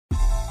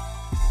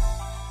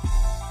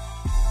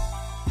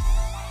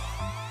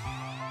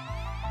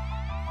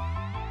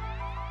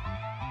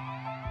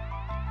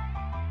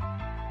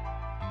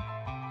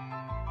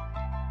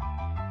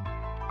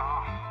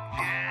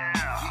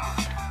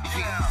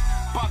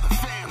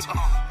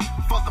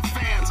hands, for the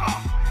fans,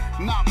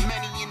 not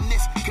many in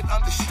this can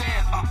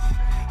understand,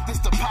 this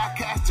the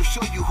podcast to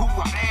show you who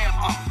I am,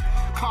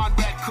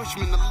 Conrad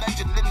Cushman, the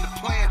legend in the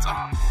plans,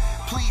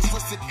 please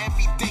listen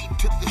every day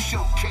to the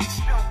showcase,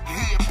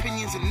 the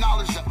opinions and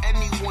knowledge that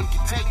anyone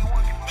can take,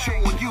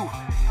 showing you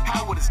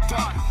how it is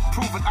done,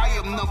 proving I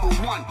am number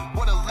one,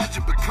 what a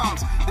legend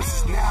becomes,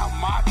 this is now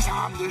my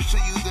time to show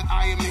you that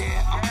I am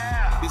here,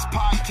 this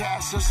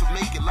podcast just to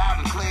make it loud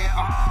and clear,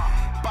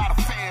 by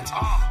the fans,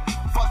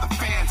 for the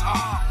fans,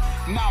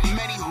 not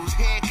many whose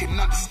head can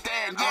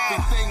understand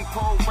everything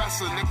pro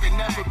wrestling, it can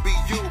never be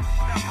you.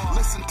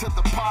 Listen to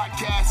the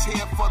podcast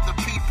here for the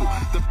people,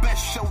 the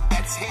best show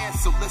that's here,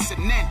 so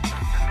listen in.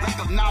 Let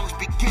the knowledge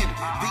begin,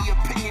 the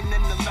opinion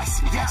and the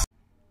lesson, yes.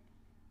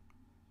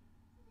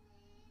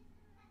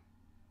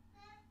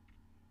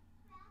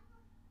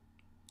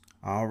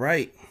 All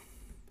right,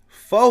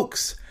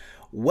 folks,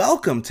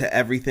 welcome to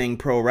Everything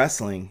Pro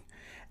Wrestling.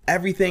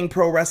 Everything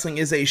Pro Wrestling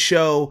is a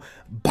show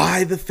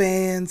by the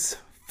fans,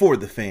 for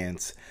the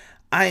fans.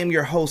 I am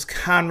your host,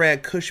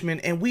 Conrad Cushman,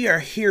 and we are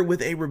here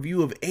with a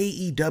review of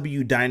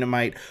AEW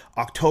Dynamite,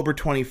 October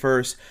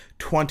 21st,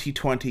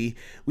 2020.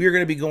 We are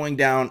going to be going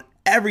down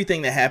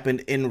everything that happened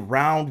in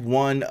round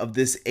one of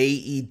this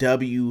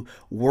AEW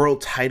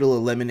World Title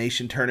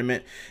Elimination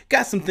Tournament.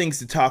 Got some things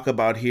to talk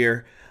about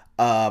here.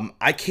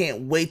 I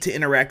can't wait to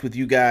interact with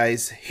you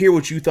guys, hear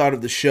what you thought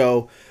of the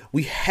show.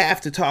 We have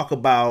to talk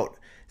about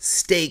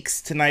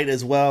stakes tonight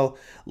as well.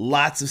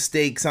 Lots of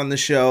stakes on the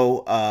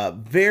show.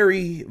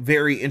 Very,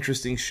 very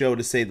interesting show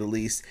to say the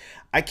least.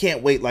 I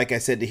can't wait, like I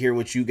said, to hear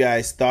what you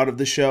guys thought of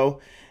the show.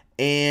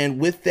 And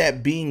with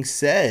that being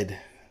said,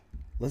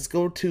 let's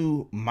go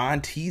to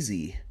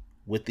Montezi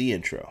with the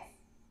intro.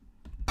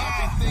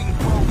 Everything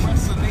pro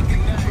wrestling, they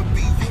can never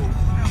be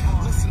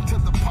you. Listen to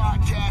the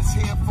podcast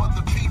here for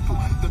the people,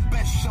 the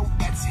best show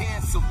that's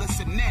here, so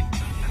listen in.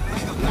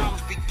 Let the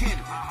knowledge begin,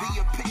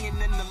 the opinion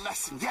and the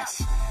lesson,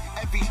 yes.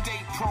 Everyday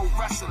pro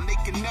wrestling, they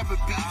can never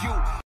be you.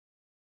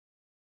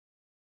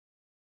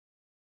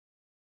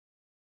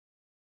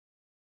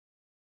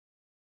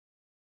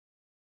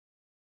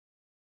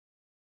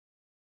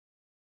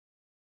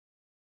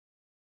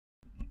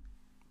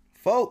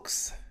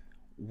 Folks,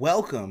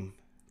 welcome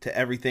to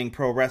Everything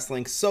Pro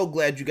Wrestling. So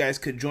glad you guys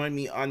could join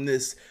me on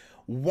this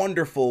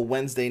wonderful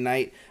Wednesday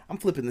night. I'm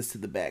flipping this to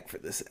the back for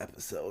this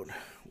episode.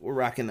 We're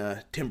rocking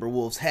a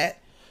Timberwolves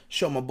hat.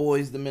 Show my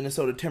boys, the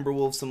Minnesota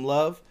Timberwolves, some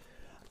love.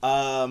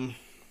 We're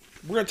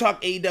going to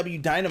talk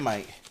AEW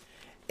Dynamite.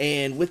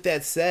 And with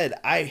that said,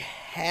 I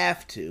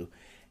have to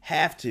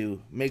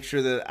make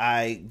sure that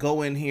I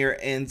go in here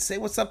and say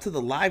what's up to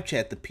the live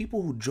chat, the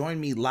people who join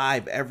me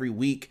live every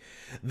week.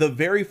 The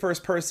very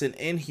first person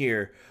in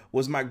here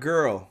was my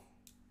girl,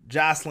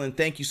 Jocelyn.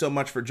 Thank you so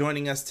much for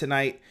joining us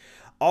tonight.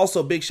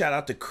 Also, big shout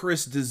out to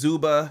Chris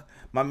DeZuba,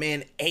 my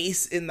man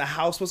Ace in the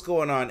house. What's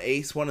going on,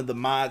 Ace? One of the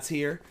mods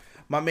here.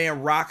 My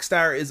man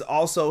Rockstar is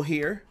also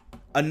here.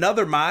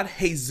 Another mod,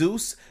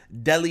 Jesus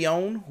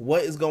DeLeon.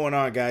 What is going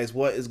on, guys?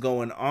 What is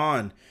going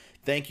on?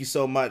 Thank you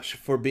so much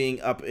for being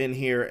up in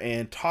here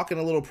and talking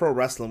a little pro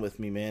wrestling with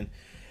me, man.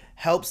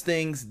 Helps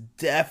things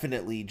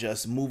definitely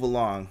just move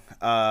along.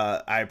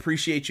 I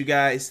appreciate you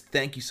guys.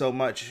 Thank you so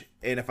much.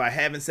 And if I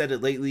haven't said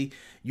it lately,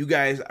 you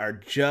guys are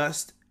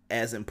just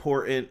as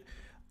important.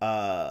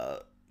 I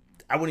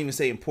wouldn't even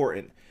say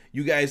important.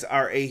 You guys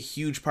are a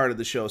huge part of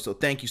the show. So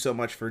thank you so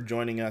much for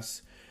joining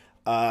us.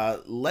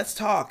 Let's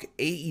talk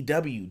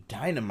AEW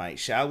Dynamite,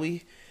 shall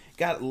we?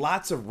 Got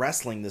lots of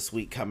wrestling this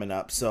week coming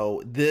up,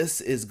 so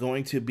this is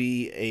going to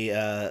be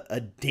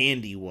a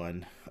dandy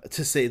one,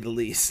 to say the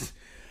least.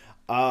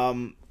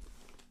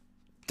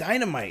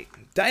 Dynamite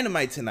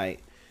tonight.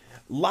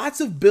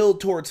 Lots of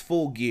build towards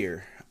Full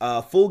Gear.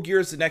 Full Gear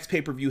is the next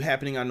pay-per-view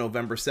happening on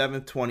November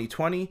 7th,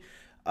 2020.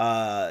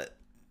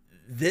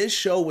 This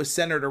show was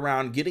centered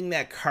around getting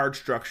that card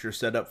structure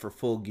set up for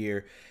Full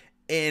Gear.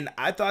 And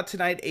I thought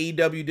tonight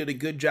AEW did a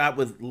good job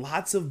with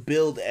lots of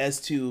build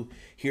as to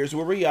here's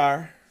where we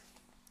are,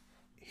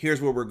 here's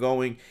where we're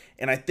going.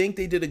 And I think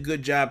they did a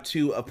good job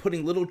too of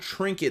putting little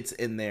trinkets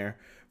in there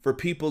for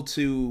people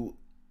to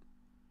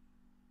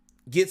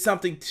get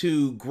something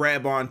to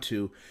grab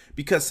onto,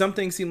 because some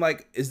things seem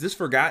like, is this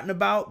forgotten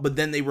about? But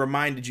then they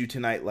reminded you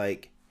tonight,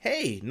 like,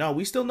 hey, no,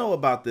 we still know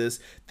about this.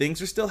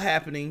 Things are still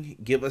happening.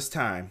 Give us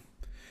time.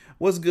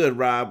 What's good,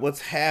 Rob?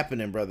 What's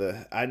happening,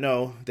 brother? I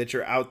know that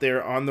you're out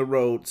there on the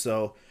road,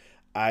 so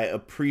I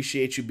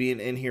appreciate you being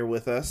in here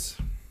with us.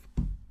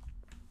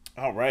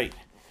 All right.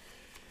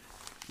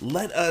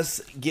 Let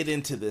us get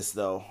into this,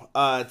 though.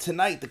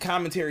 Tonight, the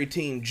commentary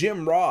team,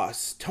 Jim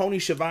Ross, Tony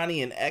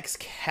Schiavone, and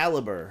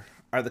Excalibur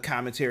are the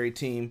commentary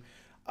team.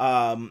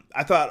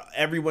 I thought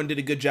everyone did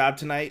a good job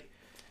tonight.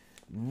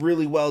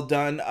 Really well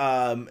done.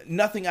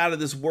 Nothing out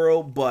of this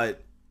world,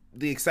 but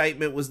the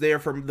excitement was there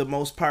for the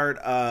most part.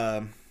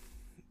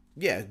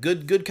 Yeah,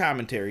 good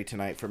commentary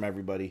tonight from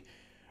everybody.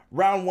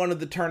 Round one of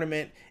the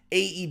tournament,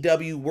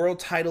 AEW World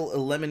Title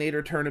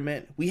Eliminator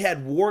Tournament. We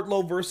had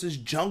Wardlow versus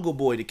Jungle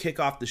Boy to kick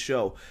off the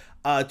show.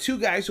 Two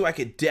guys who I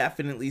could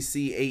definitely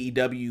see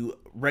AEW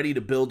ready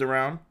to build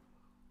around.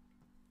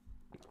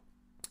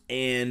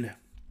 And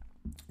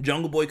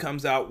Jungle Boy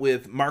comes out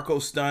with Marco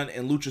Stunt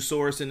and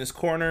Luchasaurus in his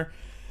corner.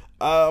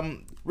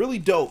 Really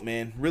dope,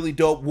 man. Really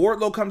dope.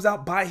 Wardlow comes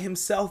out by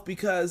himself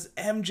because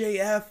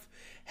MJF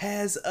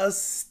has a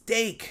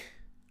steak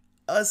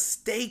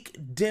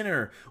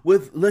dinner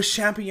with Le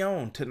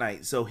Champion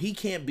tonight. So he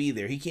can't be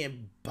there. He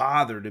can't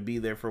bother to be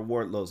there for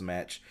Wardlow's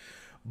match.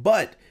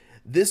 But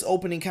this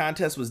opening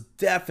contest was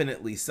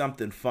definitely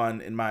something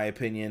fun, in my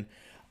opinion.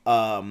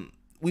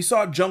 We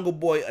saw Jungle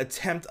Boy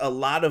attempt a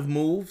lot of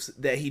moves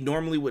that he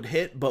normally would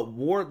hit, but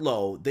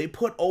Wardlow, they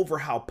put over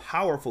how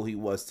powerful he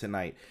was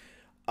tonight.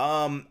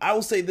 I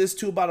will say this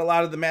too about a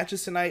lot of the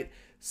matches tonight.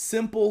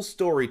 Simple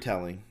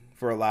storytelling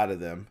for a lot of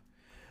them.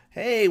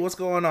 Hey, what's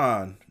going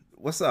on?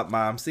 What's up,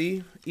 Mom?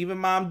 See, even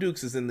Mom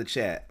Dukes is in the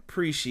chat.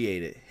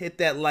 Appreciate it. Hit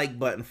that like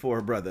button for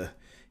her, brother.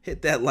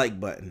 Hit that like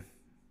button.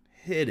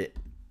 Hit it.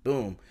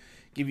 Boom.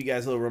 Give you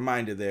guys a little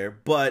reminder there.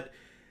 But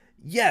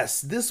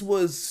yes, this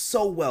was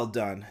so well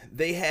done.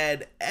 They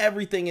had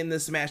everything in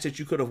this match that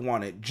you could have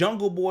wanted.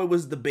 Jungle Boy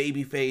was the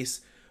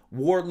babyface.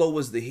 Wardlow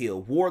was the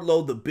heel.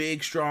 Wardlow, the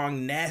big,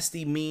 strong,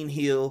 nasty, mean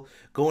heel,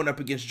 going up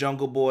against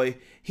Jungle Boy.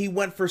 He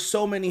went for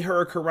so many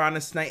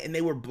hurricanranas tonight, and they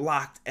were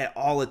blocked at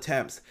all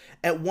attempts.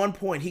 At one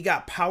point, he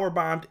got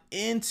powerbombed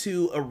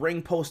into a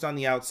ring post on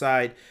the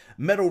outside,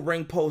 metal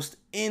ring post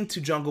into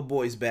Jungle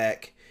Boy's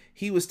back.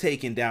 He was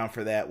taken down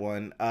for that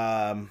one.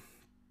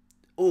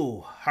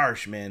 Ooh,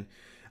 harsh, man.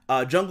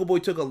 Jungle Boy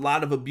took a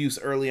lot of abuse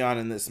early on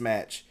in this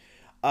match.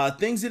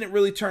 Things didn't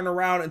really turn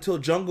around until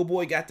Jungle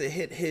Boy got to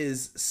hit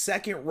his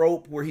second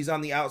rope where he's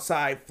on the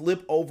outside,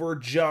 flip over,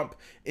 jump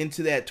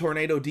into that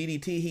tornado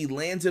DDT. He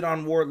lands it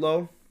on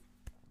Wardlow.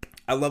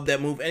 I love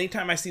that move.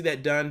 Anytime I see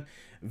that done,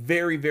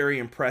 very, very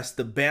impressed.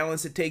 The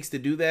balance it takes to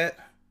do that,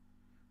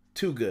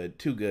 too good,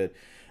 too good.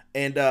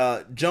 And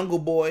Jungle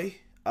Boy,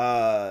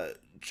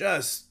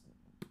 just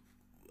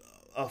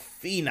a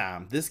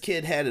phenom. This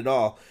kid had it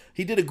all.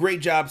 He did a great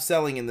job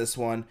selling in this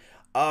one.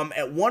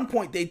 At one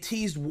point, they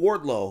teased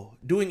Wardlow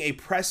doing a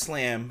press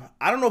slam.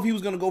 I don't know if he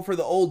was going to go for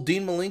the old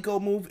Dean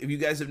Malenko move, if you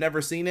guys have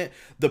never seen it.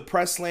 The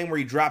press slam where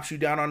he drops you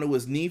down onto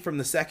his knee from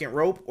the second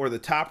rope or the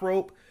top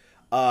rope.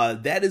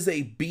 That is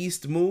a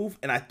beast move,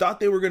 and I thought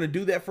they were going to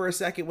do that for a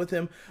second with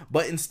him,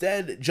 but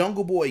instead,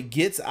 Jungle Boy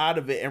gets out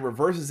of it and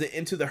reverses it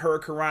into the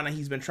hurricanrana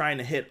he's been trying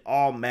to hit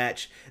all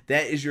match.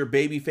 That is your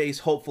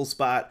babyface hopeful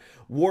spot.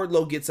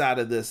 Wardlow gets out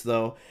of this,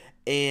 though,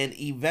 and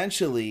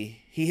eventually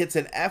he hits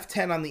an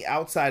F10 on the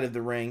outside of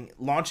the ring,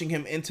 launching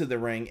him into the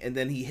ring, and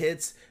then he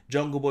hits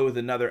Jungle Boy with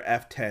another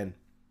F10.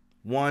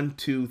 1,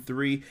 2,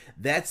 3.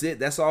 That's it.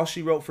 That's all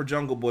she wrote for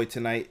Jungle Boy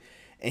tonight.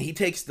 And he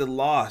takes the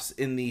loss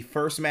in the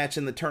first match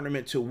in the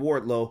tournament to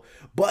Wardlow.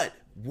 But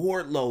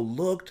Wardlow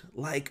looked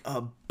like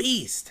a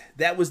beast.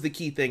 That was the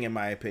key thing, in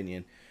my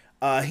opinion.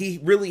 He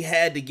really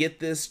had to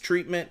get this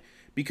treatment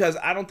because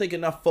I don't think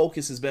enough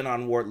focus has been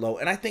on Wardlow.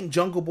 And I think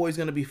Jungle Boy is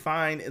going to be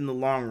fine in the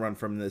long run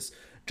from this.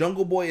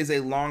 Jungle Boy is a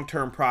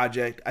long-term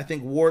project. I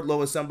think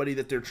Wardlow is somebody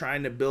that they're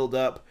trying to build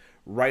up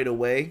right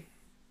away.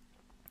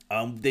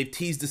 They've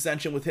teased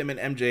dissension with him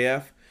and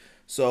MJF.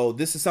 So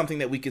this is something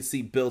that we could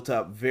see built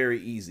up very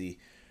easy.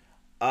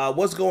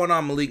 What's going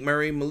on, Malik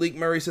Murray? Malik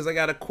Murray says, I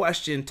got a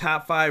question.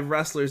 Top 5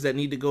 wrestlers that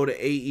need to go to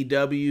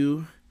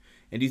AEW.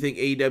 And do you think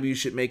AEW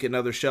should make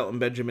another Shelton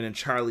Benjamin and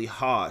Charlie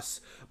Haas?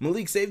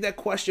 Malik, save that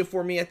question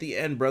for me at the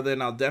end, brother,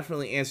 and I'll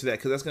definitely answer that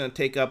because that's going to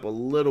take up a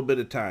little bit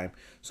of time.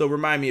 So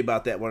remind me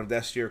about that one if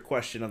that's your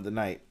question of the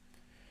night.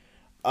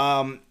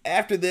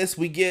 After this,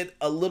 we get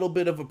a little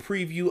bit of a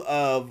preview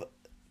of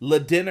Le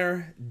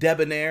Dinner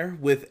Debonair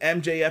with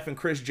MJF and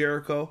Chris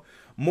Jericho.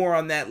 More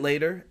on that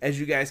later,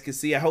 as you guys can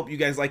see. I hope you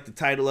guys like the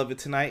title of it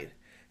tonight.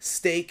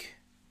 Steak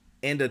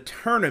and a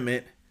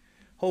tournament.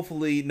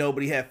 Hopefully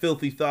nobody had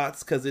filthy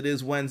thoughts because it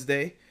is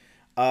Wednesday.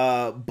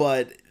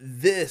 But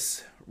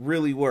this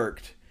really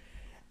worked.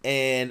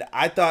 And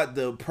I thought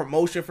the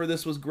promotion for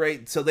this was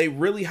great. So they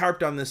really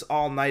harped on this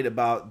all night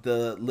about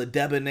the Le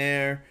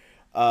Dinner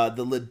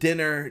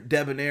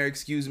Debonair,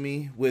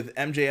 with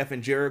MJF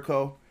and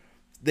Jericho.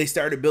 They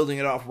started building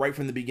it off right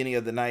from the beginning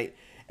of the night.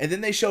 And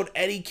then they showed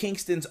Eddie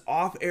Kingston's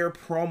off-air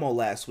promo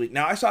last week.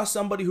 Now, I saw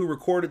somebody who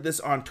recorded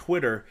this on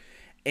Twitter,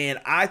 and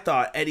I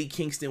thought Eddie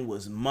Kingston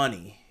was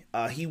money.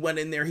 He went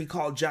in there, he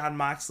called Jon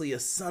Moxley a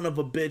son of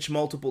a bitch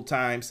multiple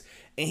times,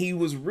 and he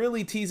was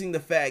really teasing the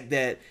fact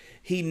that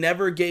he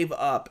never gave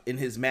up in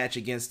his match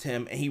against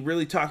him, and he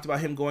really talked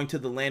about him going to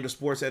the land of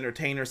sports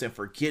entertainers and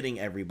forgetting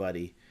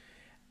everybody.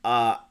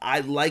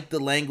 I like the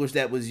language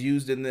that was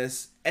used in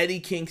this. Eddie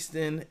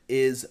Kingston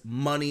is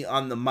money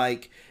on the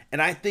mic,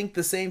 and I think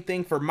the same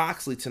thing for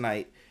Moxley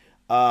tonight.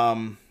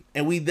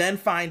 And we then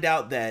find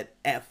out that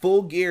at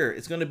Full Gear,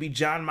 it's going to be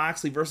Jon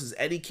Moxley versus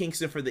Eddie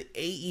Kingston for the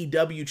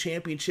AEW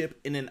Championship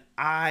in an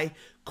I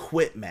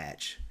Quit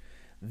match.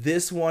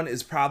 This one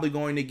is probably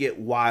going to get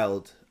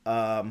wild.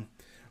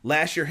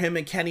 Last year, him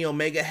and Kenny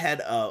Omega had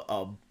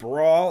a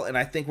brawl, and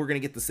I think we're going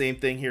to get the same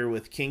thing here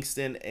with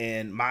Kingston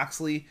and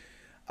Moxley.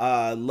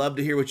 Love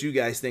to hear what you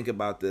guys think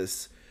about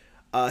this.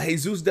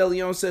 Jesus De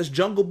Leon says,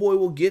 Jungle Boy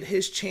will get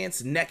his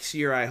chance next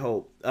year, I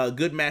hope.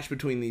 Good match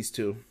between these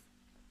two.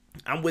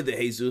 I'm with it,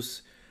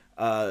 Jesus.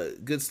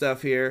 Good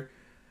stuff here.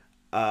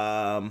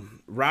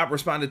 Rob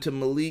responded to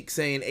Malik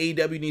saying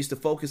AEW needs to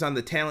focus on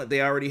the talent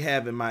they already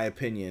have, in my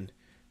opinion.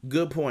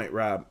 Good point,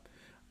 Rob.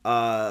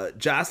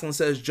 Jocelyn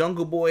says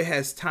Jungle Boy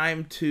has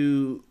time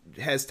to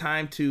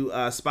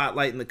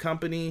spotlight in the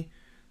company.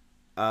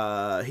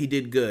 He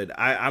did good.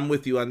 I'm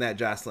with you on that,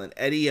 Jocelyn.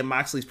 Eddie and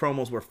Moxley's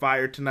promos were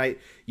fired tonight.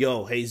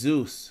 Yo,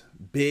 Jesus,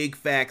 big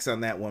facts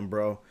on that one,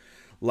 bro.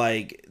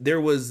 Like,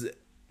 there was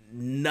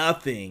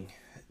nothing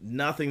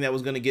that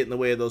was going to get in the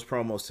way of those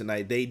promos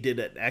tonight. They did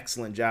an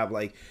excellent job.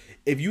 Like,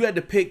 if you had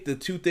to pick the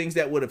two things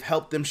that would have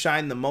helped them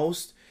shine the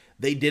most,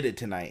 they did it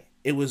tonight.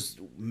 It was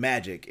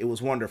magic. It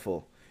was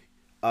wonderful.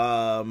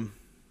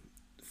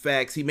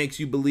 Facts. He makes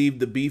you believe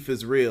the beef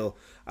is real.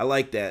 I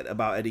like that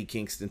about Eddie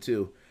Kingston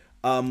too.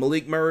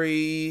 Malik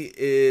Murray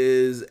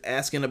is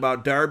asking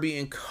about Darby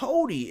and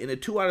Cody in a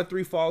 2 out of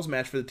 3 falls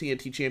match for the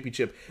TNT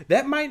Championship.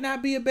 That might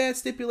not be a bad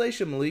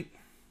stipulation, Malik.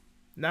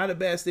 Not a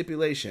bad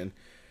stipulation.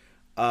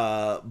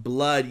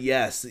 Blood,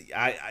 yes.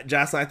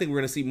 Jocelyn, I think we're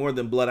going to see more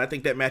than blood. I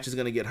think that match is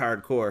going to get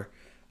hardcore.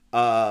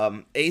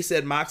 A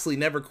said Moxley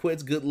never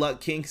quits. Good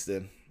luck,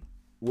 Kingston.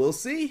 We'll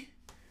see.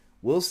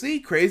 We'll see.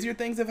 Crazier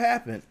things have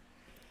happened.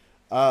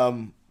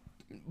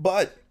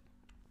 But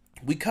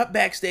we cut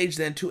backstage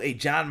then to a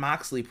Jon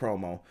Moxley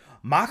promo.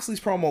 Moxley's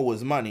promo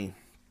was money.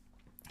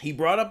 He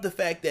brought up the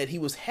fact that he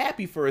was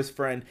happy for his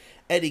friend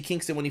Eddie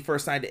Kingston when he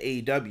first signed to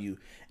AEW.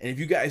 And if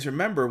you guys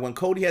remember, when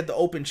Cody had the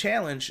open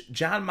challenge,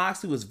 Jon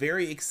Moxley was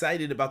very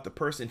excited about the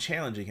person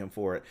challenging him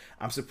for it.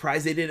 I'm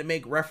surprised they didn't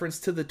make reference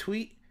to the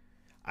tweet.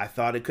 I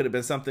thought it could have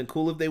been something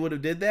cool if they would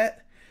have did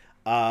that.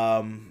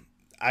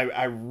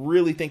 I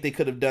really think they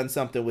could have done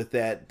something with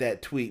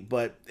that tweet,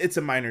 but it's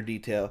a minor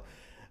detail.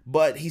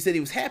 But he said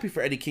he was happy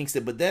for Eddie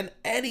Kingston, but then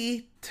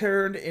Eddie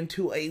turned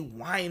into a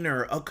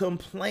whiner, a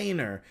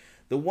complainer.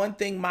 The one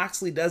thing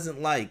Moxley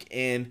doesn't like,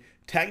 and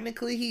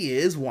technically he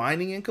is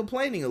whining and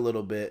complaining a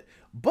little bit.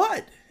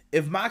 But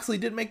if Moxley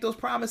did make those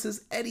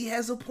promises, Eddie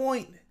has a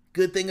point.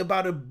 Good thing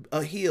about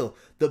a heel,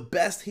 the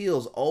best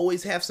heels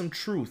always have some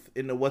truth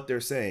into what they're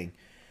saying.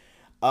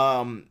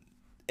 And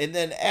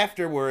then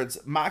afterwards,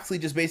 Moxley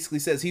just basically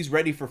says he's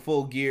ready for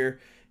Full Gear.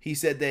 He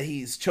said that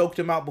he's choked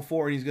him out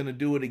before and he's going to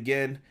do it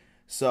again.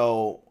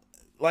 So,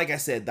 like I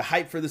said, the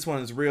hype for this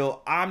one is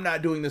real. I'm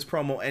not doing this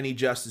promo any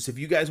justice. If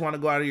you guys want to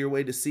go out of your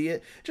way to see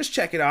it, just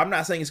check it out. I'm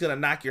not saying it's going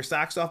to knock your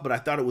socks off, but I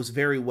thought it was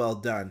very well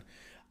done.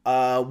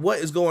 What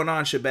is going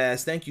on,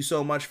 Shabazz? Thank you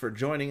so much for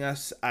joining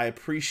us. I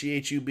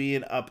appreciate you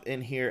being up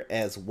in here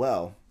as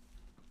well.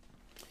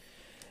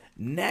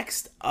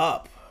 Next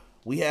up,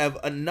 we have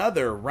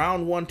another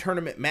round 1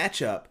 tournament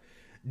matchup.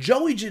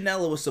 Joey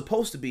Janela was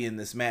supposed to be in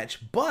this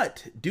match,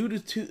 but due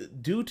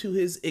to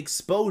his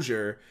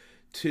exposure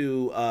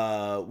to,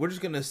 we're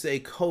just going to say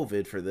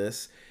COVID for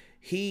this,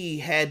 he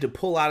had to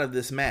pull out of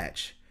this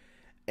match.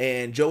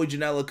 And Joey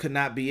Janela could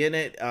not be in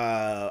it.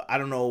 I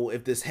don't know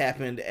if this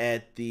happened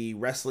at the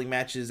wrestling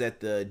matches at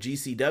the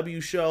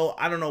GCW show.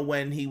 I don't know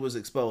when he was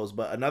exposed,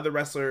 but another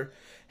wrestler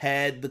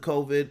had the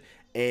COVID,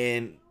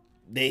 and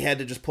they had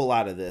to just pull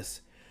out of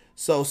this.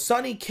 So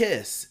Sonny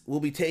Kiss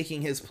will be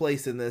taking his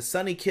place in this.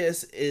 Sonny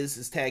Kiss is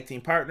his tag team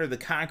partner, the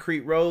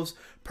Concrete Rose.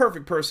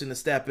 Perfect person to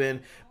step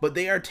in. But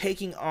they are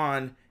taking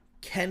on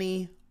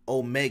Kenny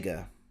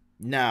Omega.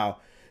 Now,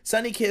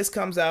 Sonny Kiss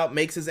comes out,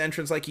 makes his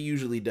entrance like he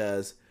usually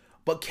does.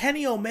 But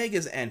Kenny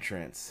Omega's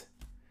entrance,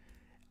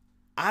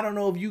 I don't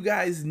know if you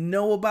guys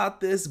know about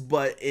this,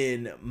 but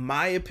in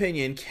my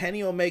opinion,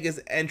 Kenny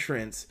Omega's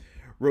entrance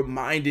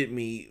reminded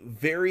me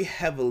very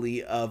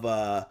heavily of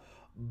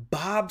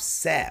Bob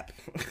Sapp.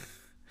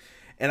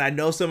 And I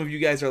know some of you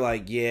guys are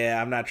like, yeah,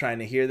 I'm not trying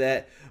to hear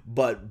that.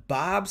 But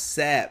Bob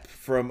Sapp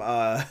from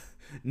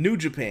New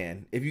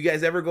Japan, if you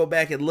guys ever go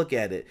back and look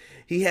at it,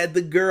 he had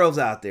the girls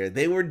out there.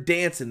 They were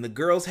dancing. The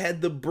girls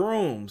had the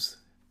brooms.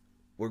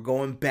 We're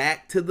going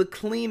back to the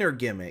cleaner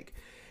gimmick.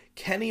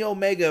 Kenny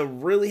Omega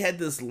really had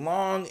this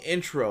long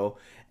intro.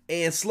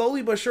 And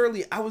slowly but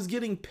surely, I was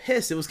getting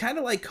pissed. It was kind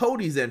of like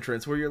Cody's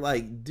entrance where you're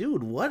like,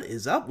 dude, what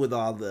is up with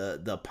all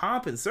the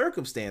pomp and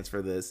circumstance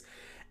for this?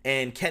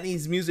 And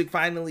Kenny's music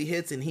finally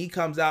hits and he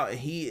comes out and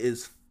he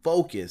is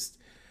focused.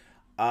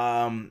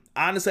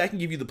 Honestly, I can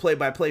give you the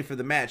play-by-play for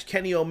the match.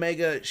 Kenny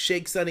Omega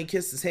shakes Sonny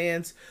Kiss's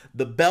hands.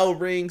 The bell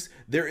rings.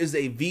 There is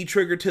a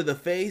V-trigger to the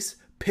face.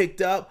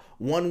 Picked up.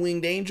 One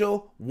winged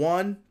angel.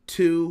 1,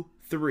 2,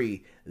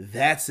 3.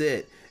 That's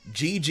it.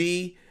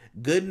 GG.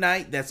 Good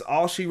night. That's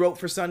all she wrote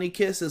for Sonny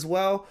Kiss as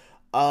well.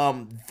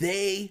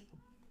 They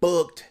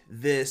booked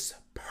this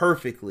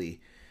perfectly.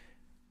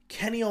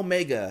 Kenny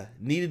Omega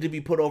needed to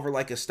be put over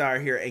like a star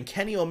here, and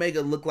Kenny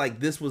Omega looked like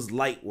this was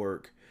light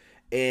work.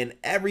 And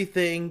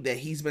everything that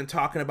he's been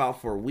talking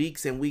about for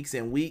weeks and weeks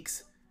and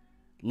weeks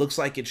looks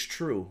like it's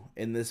true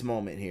in this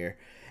moment here.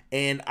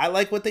 And I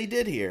like what they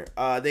did here.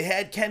 They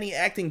had Kenny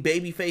acting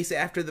babyface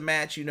after the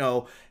match, you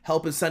know,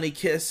 helping Sonny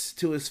Kiss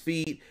to his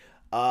feet.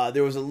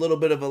 There was a little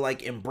bit of a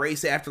like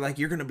embrace after, like,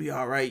 you're gonna be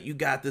all right, you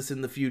got this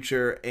in the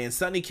future. And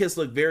Sonny Kiss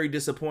looked very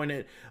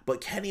disappointed,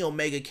 but Kenny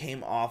Omega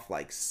came off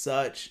like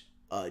such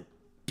a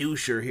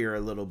doucher here a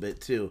little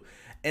bit too,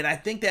 and I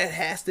think that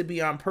has to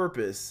be on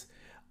purpose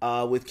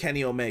with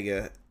Kenny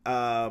Omega.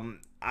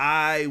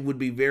 I would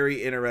be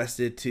very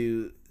interested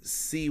to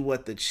see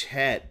what the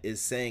chat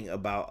is saying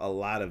about a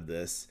lot of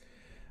this.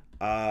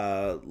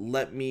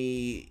 Let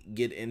me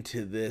get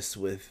into this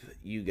with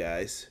you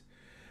guys.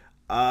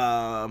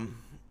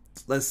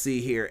 Let's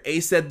see here. A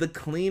said the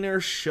cleaner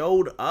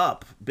showed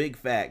up. Big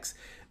facts.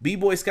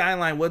 B-Boy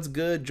Skyline, what's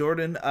good,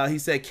 Jordan? He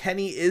said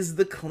Kenny is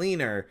the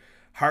cleaner.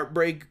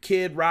 Heartbreak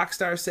Kid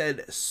Rockstar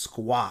said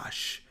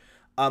squash.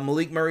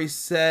 Malik Murray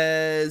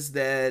says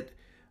that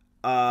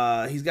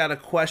he's got a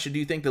question. Do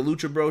you think the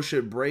Lucha Bros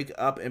should break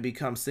up and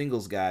become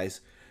singles guys?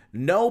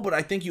 No, but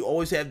I think you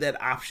always have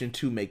that option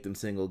to make them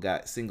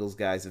singles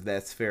guys, if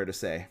that's fair to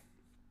say.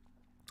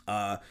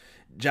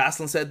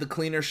 Jocelyn said the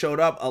cleaner showed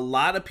up. A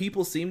lot of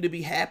people seem to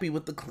be happy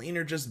with the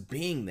cleaner just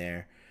being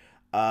there.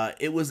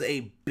 It was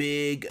a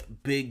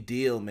big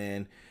deal,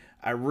 man.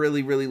 I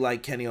really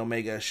like Kenny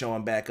Omega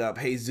showing back up.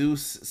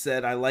 Jesus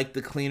said, I like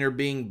the cleaner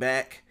being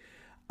back.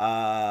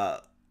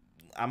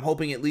 I'm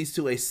hoping it leads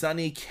to a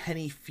Sonny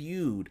Kenny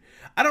feud.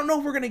 I don't know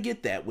if we're going to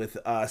get that with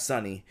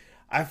Sonny.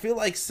 I feel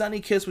like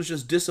Sonny Kiss was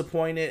just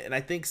disappointed, and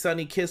I think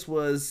Sonny Kiss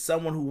was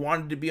someone who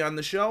wanted to be on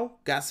the show,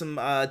 got some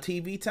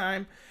TV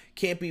time.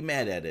 Can't be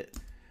mad at it.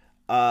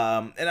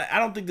 And I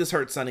don't think this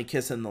hurt Sonny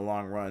Kiss in the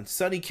long run.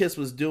 Sonny Kiss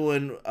was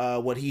doing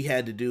what he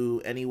had to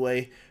do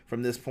anyway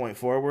from this point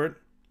forward.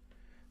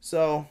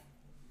 So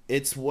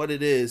it's what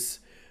it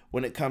is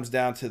when it comes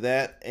down to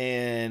that.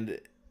 And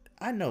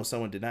I know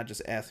someone did not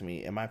just ask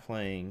me, am I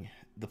playing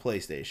the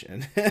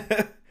PlayStation?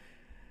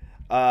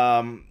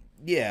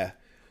 Yeah.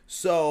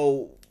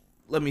 So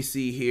let me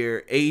see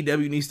here.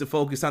 AEW needs to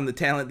focus on the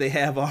talent they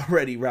have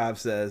already, Rob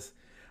says.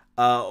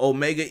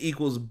 Omega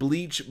equals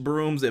bleach,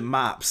 brooms, and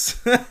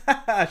mops.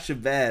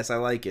 Shabazz, I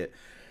like it.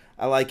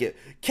 I like it.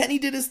 Kenny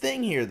did his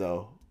thing here,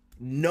 though.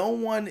 No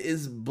one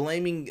is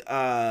blaming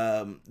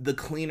the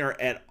cleaner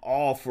at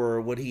all for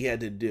what he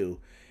had to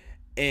do.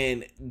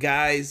 And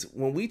guys,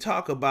 when we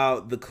talk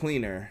about the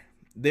cleaner,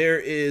 there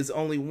is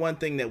only one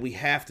thing that we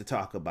have to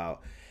talk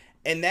about.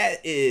 And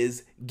that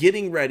is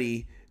getting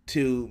ready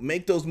to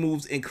make those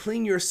moves and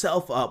clean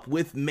yourself up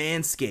with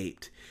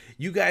Manscaped.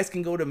 You guys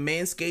can go to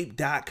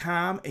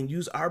manscaped.com and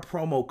use our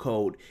promo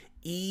code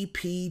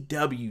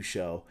EPW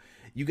Show.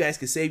 You guys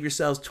can save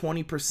yourselves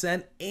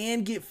 20%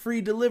 and get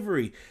free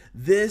delivery.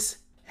 This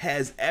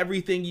has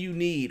everything you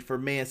need for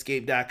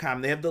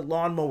manscaped.com. They have the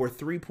Lawnmower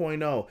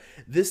 3.0.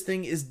 This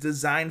thing is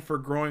designed for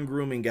growing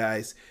grooming,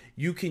 guys.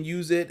 You can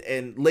use it,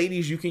 and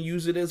ladies, you can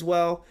use it as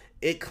well.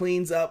 It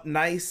cleans up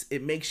nice.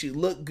 It makes you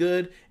look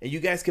good. And you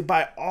guys can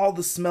buy all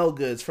the smell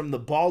goods, from the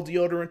ball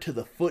deodorant to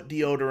the foot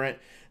deodorant,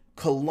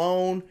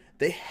 cologne.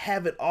 They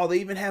have it all. They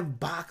even have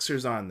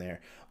boxers on there.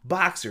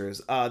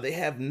 Boxers. They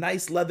have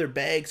nice leather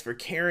bags for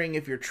carrying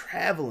if you're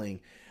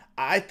traveling.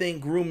 I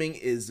think grooming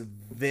is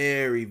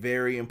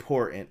very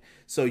important.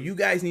 So you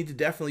guys need to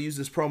definitely use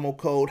this promo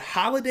code.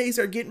 Holidays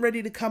are getting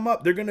ready to come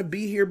up. They're going to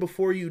be here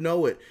before you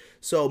know it.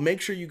 So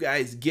make sure you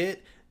guys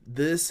get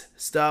this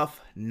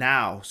stuff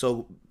now.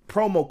 So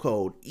promo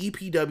code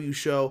EPW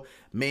Show,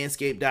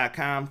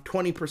 manscaped.com,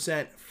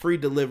 20% free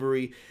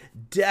delivery.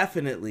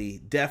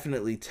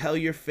 Definitely tell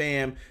your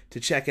fam to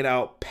check it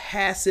out.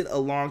 Pass it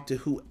along to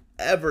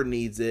whoever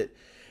needs it.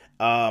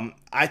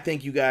 I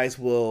think you guys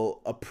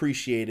will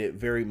appreciate it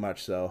very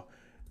much so.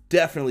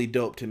 Definitely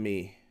dope to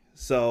me.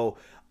 So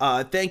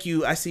thank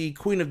you. I see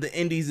Queen of the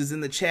Indies is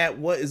in the chat.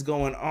 What is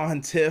going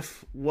on,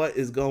 Tiff? What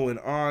is going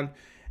on?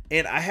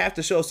 And I have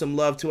to show some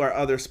love to our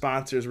other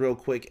sponsors real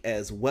quick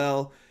as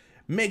well.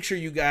 Make sure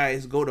you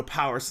guys go to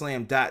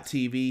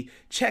powerslam.tv.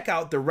 Check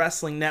out the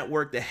wrestling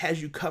network that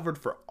has you covered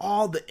for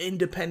all the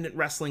independent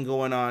wrestling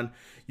going on.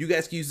 You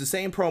guys can use the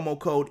same promo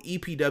code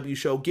EPW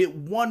Show. Get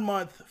 1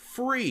 month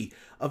free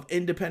of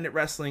independent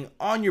wrestling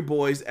on your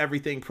boys,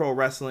 Everything Pro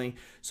Wrestling.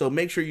 So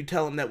make sure you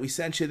tell them that we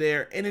sent you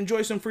there and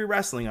enjoy some free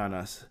wrestling on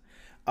us.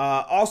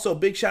 Also,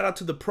 big shout out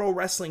to the Pro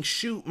Wrestling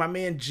Shoot. My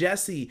man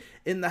Jesse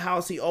in the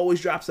house. He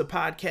always drops a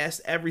podcast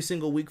every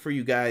single week for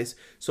you guys.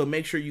 So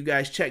make sure you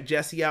guys check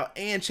Jesse out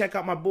and check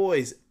out my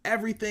boys,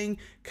 Everything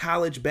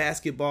College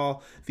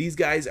Basketball. These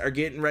guys are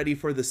getting ready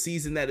for the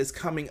season that is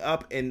coming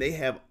up, and they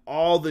have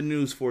all the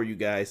news for you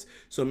guys.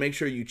 So make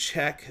sure you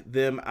check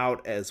them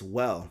out as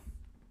well.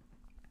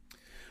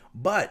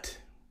 But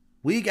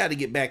we got to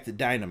get back to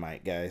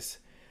Dynamite, guys.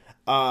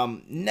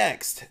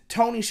 Next,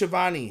 Tony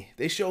Schiavone.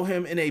 They show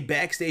him in a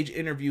backstage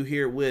interview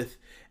here with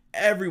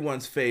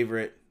everyone's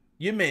favorite,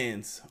 your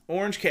man's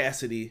Orange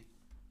Cassidy.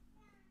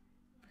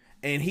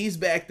 And he's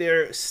back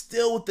there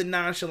still with the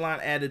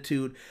nonchalant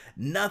attitude.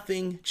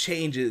 Nothing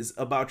changes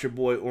about your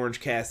boy Orange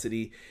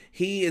Cassidy.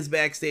 He is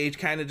backstage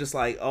kind of just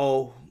like,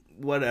 oh,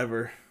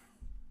 whatever.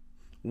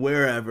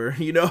 wherever.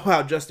 You know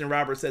how Justin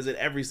Roberts says it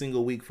every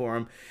single week for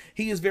him.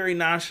 He is very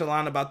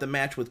nonchalant about the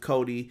match with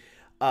Cody.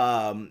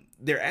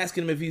 They're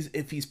asking him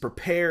if he's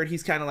prepared.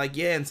 He's kind of like,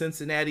 yeah, in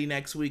Cincinnati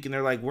next week. And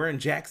they're like, we're in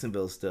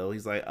Jacksonville still.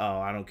 He's like, oh,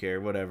 I don't care,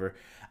 whatever.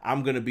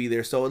 I'm going to be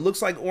there. So it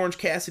looks like Orange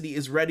Cassidy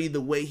is ready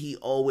the way he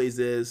always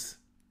is.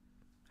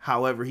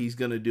 However he's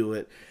going to do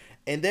it.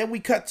 And then we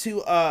cut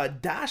to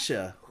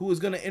Dasha, who is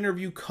going to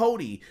interview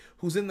Cody,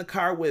 who's in the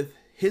car with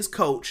his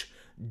coach,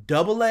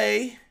 Double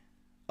A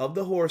of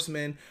the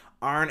Horsemen,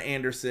 Arn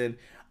Anderson.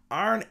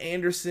 Arn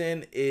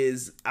Anderson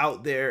is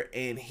out there,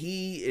 and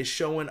he is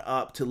showing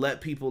up to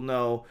let people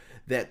know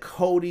that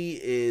Cody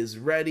is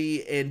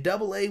ready, and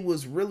Double A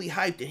was really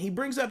hyped, and he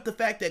brings up the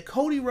fact that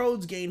Cody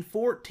Rhodes gained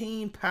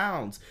 14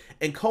 pounds,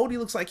 and Cody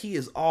looks like he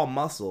is all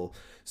muscle.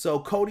 So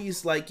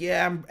Cody's like,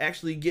 yeah, I'm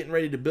actually getting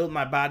ready to build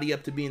my body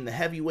up to be in the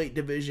heavyweight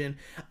division.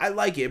 I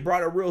like it. It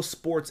brought a real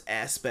sports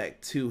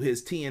aspect to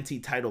his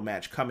TNT title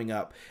match coming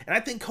up, and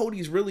I think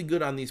Cody's really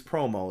good on these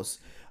promos.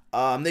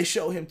 They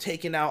show him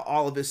taking out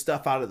all of his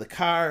stuff out of the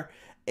car,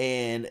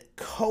 and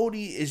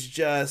Cody is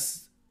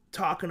just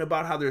talking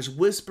about how there's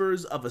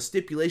whispers of a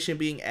stipulation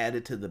being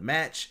added to the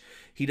match.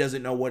 He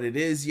doesn't know what it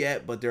is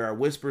yet, but there are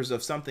whispers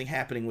of something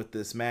happening with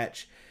this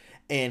match,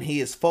 and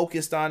he is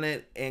focused on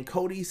it, and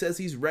Cody says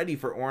he's ready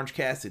for Orange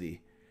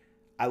Cassidy.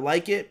 I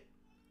like it.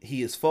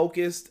 He is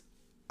focused.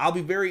 I'll be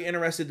very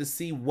interested to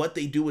see what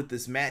they do with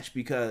this match,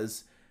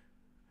 because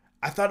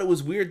I thought it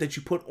was weird that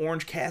you put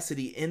Orange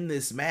Cassidy in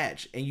this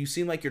match and you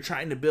seem like you're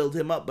trying to build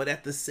him up, but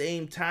at the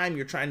same time,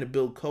 you're trying to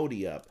build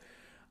Cody up.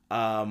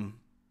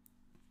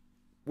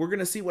 We're going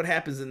to see what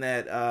happens in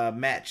that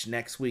match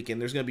next week,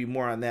 and there's going to be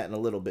more on that in a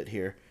little bit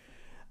here.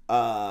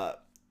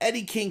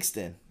 Eddie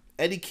Kingston.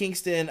 Eddie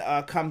Kingston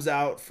comes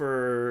out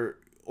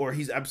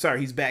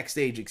he's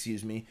backstage,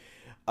 excuse me.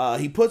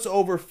 He puts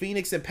over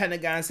Phoenix and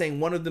Pentagon, saying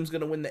one of them's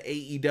going to win the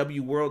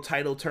AEW World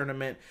Title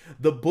Tournament.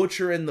 The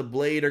Butcher and the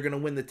Blade are going to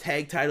win the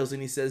tag titles.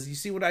 And he says, you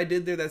see what I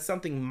did there? That's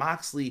something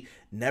Moxley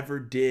never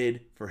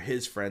did for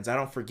his friends. I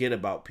don't forget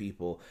about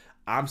people.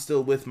 I'm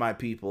still with my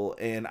people.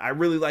 And I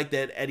really like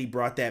that Eddie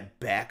brought that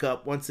back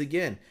up once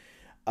again.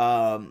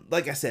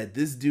 Like I said,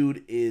 this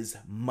dude is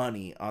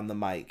money on the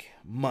mic.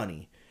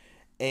 Money.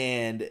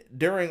 And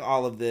during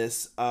all of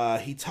this,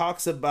 he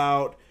talks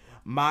about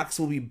Mox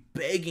will be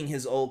begging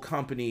his old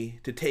company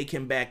to take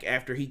him back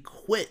after he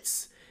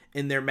quits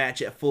in their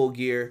match at Full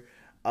Gear.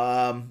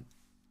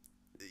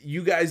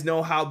 You guys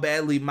know how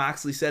badly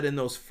Moxley said in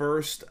those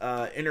first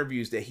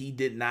interviews that he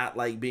did not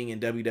like being in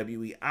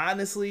WWE.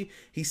 Honestly,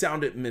 he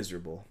sounded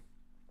miserable.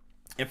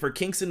 And for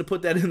Kingston to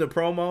put that in the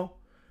promo,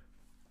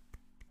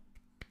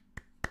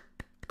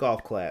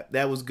 golf clap.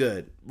 That was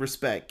good.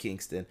 Respect,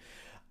 Kingston.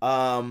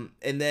 And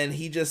then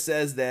he just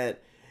says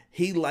that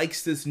he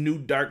likes this new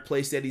dark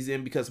place that he's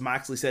in because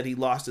Moxley said he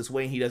lost his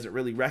way and he doesn't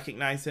really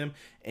recognize him.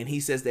 And he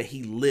says that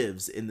he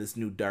lives in this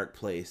new dark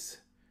place.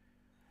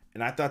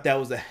 And I thought that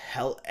was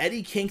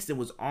Eddie Kingston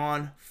was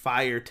on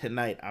fire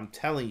tonight, I'm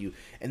telling you.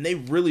 And they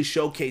really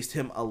showcased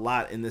him a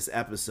lot in this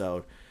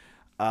episode.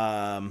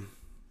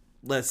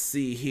 Let's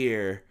see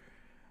here.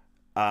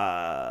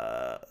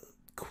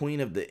 Queen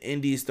of the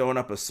Indies throwing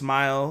up a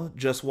smile.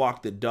 Just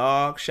walked the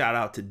dog. Shout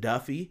out to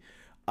Duffy.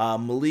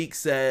 Malik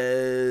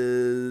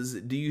says,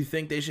 do you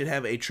think they should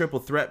have a triple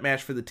threat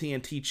match for the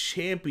TNT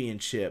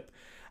Championship?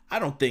 I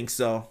don't think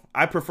so.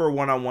 I prefer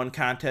one-on-one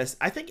contests.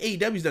 I think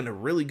AEW's done a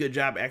really good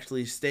job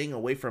actually staying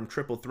away from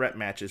triple threat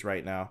matches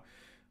right now.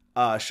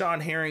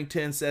 Sean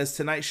Harrington says,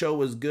 tonight's show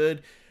was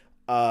good.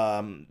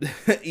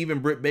 Even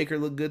Britt Baker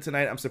looked good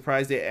tonight. I'm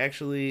surprised they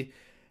actually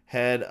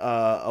had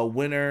a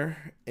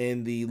winner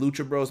in the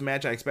Lucha Bros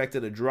match. I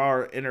expected a draw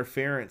or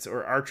interference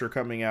or Archer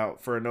coming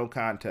out for a no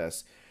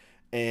contest.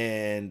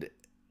 And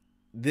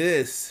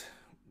this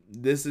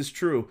is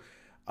true.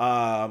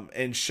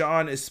 And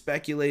Sean is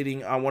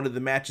speculating on one of the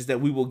matches that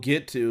we will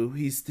get to.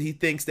 He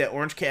thinks that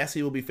Orange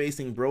Cassidy will be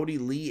facing Brody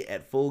Lee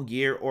at Full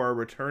Gear or a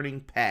returning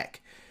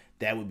Pac.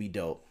 That would be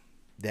dope.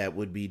 That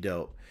would be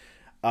dope.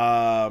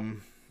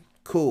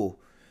 Cool.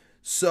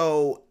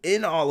 So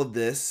in all of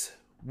this,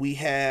 we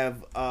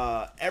have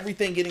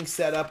everything getting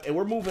set up, and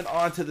we're moving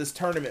on to this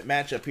tournament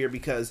matchup here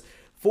because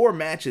 4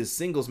 matches,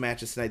 singles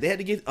matches tonight. They had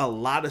to get a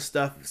lot of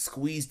stuff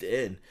squeezed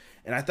in,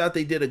 and I thought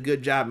they did a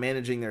good job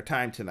managing their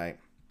time tonight.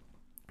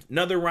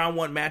 Another round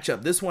 1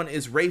 matchup. This one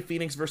is Rey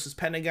Fenix versus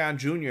Pentagon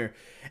Jr.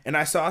 And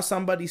I saw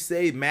somebody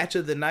say match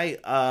of the night.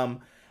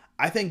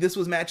 I think this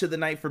was match of the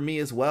night for me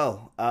as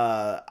well.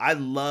 I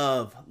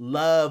love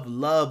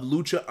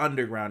Lucha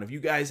Underground. If you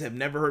guys have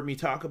never heard me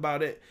talk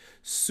about it,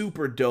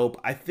 super dope.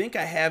 I think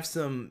I have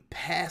some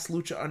past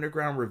Lucha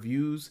Underground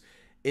reviews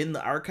in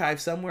the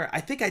archive somewhere. I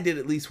think I did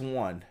at least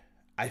one.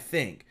 I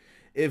think.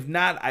 If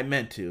not, I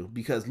meant to,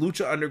 because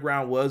Lucha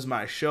Underground was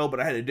my show, but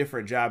I had a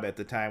different job at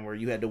the time where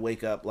you had to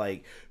wake up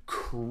like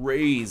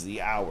crazy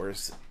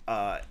hours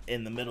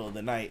in the middle of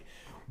the night.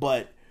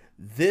 But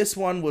this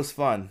one was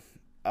fun.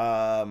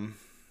 Let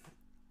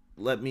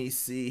me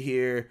see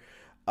here.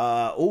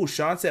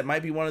 Sean said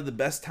might be one of the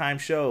best time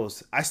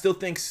shows. I still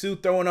think Sue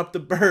throwing up the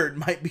bird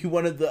might be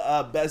one of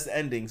the best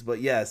endings,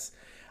 but yes,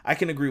 I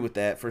can agree with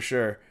that for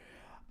sure.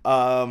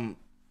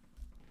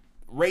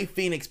 Ray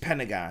Phoenix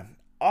Pentagon.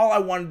 All I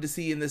wanted to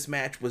see in this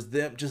match was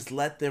them just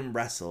let them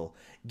wrestle.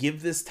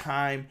 Give this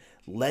time,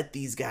 let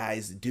these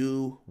guys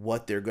do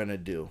what they're gonna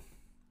do.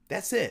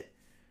 That's it.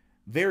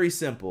 Very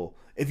simple.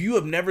 If you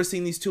have never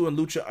seen these two in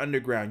Lucha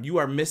Underground, you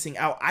are missing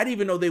out. I didn't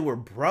even know they were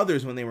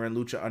brothers when they were in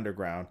Lucha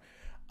Underground.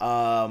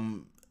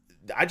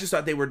 I just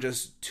thought they were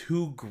just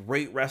two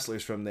great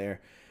wrestlers from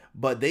there.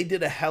 But they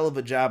did a hell of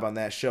a job on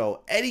that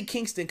show. Eddie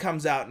Kingston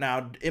comes out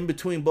now in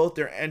between both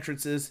their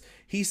entrances.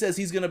 He says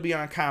he's going to be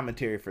on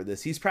commentary for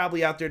this. He's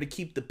probably out there to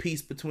keep the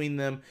peace between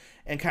them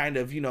and kind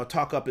of,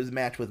 talk up his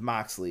match with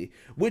Moxley,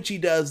 which he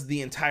does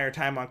the entire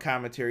time on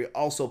commentary,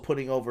 also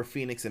putting over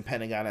Phoenix and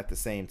Pentagon at the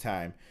same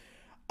time.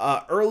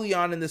 Early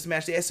on in this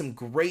match, they had some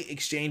great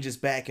exchanges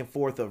back and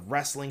forth of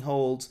wrestling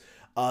holds.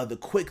 The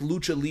quick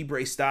lucha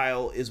libre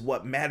style is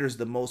what matters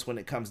the most when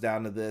it comes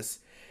down to this.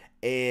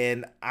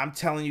 And I'm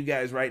telling you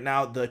guys right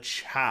now, the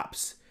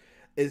chops.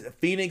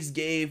 Phoenix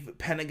gave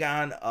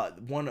Pentagon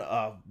one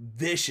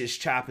vicious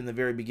chop in the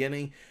very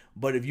beginning.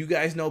 But if you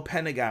guys know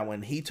Pentagon,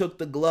 when he took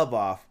the glove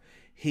off,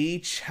 he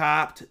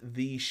chopped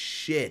the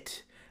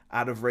shit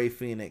out of Ray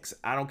Phoenix.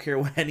 I don't care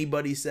what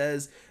anybody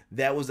says.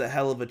 That was a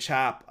hell of a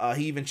chop.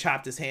 He even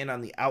chopped his hand on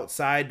the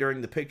outside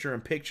during the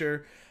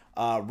picture-in-picture,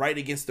 right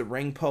against the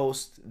ring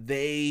post.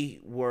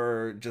 They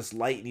were just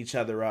lighting each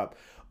other up.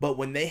 But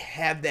when they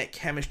have that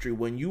chemistry,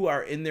 when you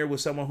are in there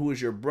with someone who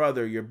is your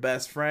brother, your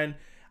best friend,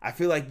 I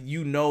feel like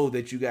you know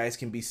that you guys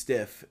can be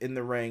stiff in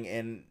the ring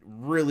and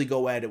really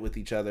go at it with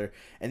each other.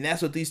 And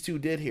that's what these two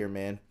did here,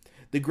 man.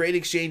 The great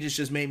exchanges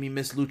just made me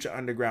miss Lucha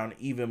Underground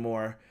even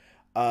more.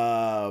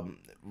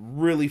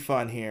 Really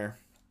fun here.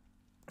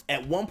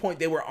 At one point,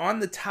 they were on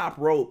the top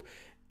rope,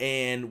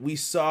 and we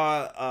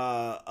saw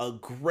a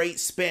great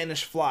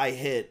Spanish fly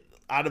hit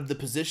out of the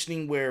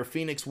positioning where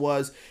Phoenix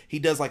was. He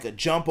does like a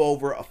jump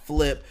over, a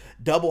flip,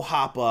 double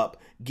hop up,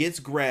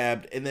 gets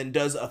grabbed, and then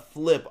does a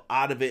flip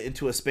out of it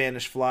into a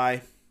Spanish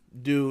fly.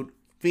 Dude,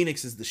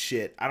 Phoenix is the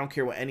shit. I don't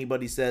care what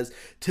anybody says.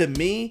 To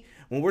me,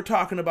 when we're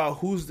talking about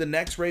who's the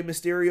next Rey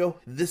Mysterio,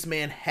 this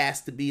man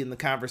has to be in the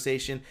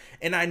conversation.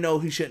 And I know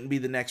he shouldn't be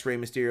the next Rey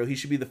Mysterio. He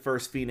should be the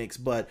first Phoenix.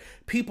 But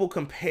people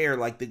compare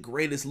like the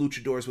greatest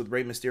luchadors with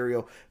Rey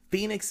Mysterio.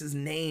 Phoenix's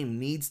name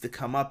needs to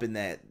come up in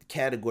that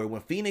category.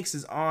 When Phoenix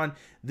is on,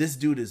 this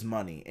dude is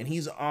money. And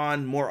he's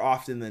on more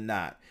often than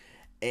not.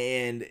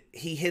 And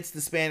he hits the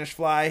Spanish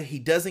fly. He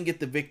doesn't get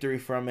the victory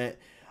from it.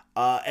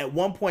 At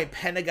one point,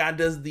 Pentagon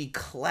does the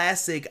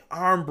classic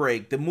arm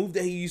break, the move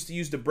that he used to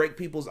use to break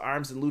people's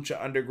arms in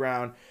Lucha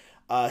Underground.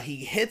 He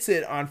hits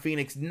it on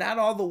Phoenix, not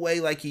all the way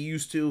like he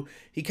used to.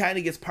 He kind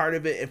of gets part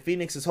of it, and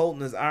Phoenix is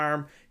holding his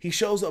arm. He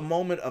shows a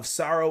moment of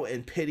sorrow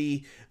and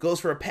pity, goes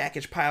for a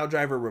package pile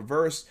driver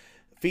reverse.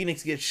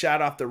 Phoenix gets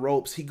shot off the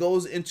ropes. He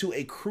goes into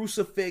a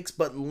crucifix,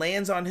 but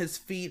lands on his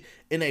feet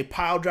in a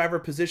pile driver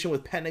position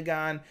with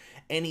Pentagon,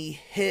 and he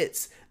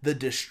hits the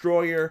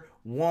Destroyer.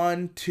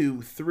 1,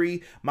 2,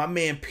 3. My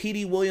man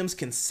Petey Williams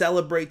can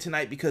celebrate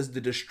tonight because the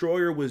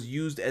Destroyer was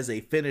used as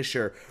a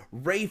finisher.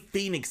 Ray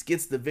Phoenix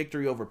gets the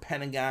victory over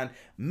Pentagon.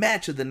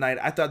 Match of the night.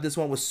 I thought this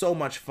one was so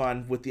much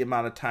fun with the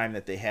amount of time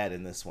that they had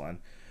in this one.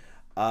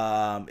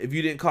 If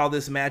you didn't call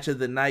this match of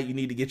the night, you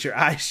need to get your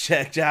eyes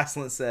checked.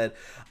 Jocelyn said,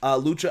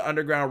 Lucha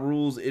Underground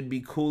rules. It'd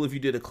be cool if you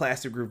did a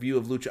classic review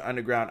of Lucha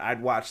Underground.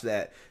 I'd watch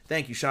that.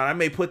 Thank you, Sean. I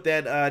may put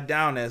that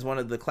down as one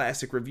of the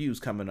classic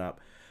reviews coming up.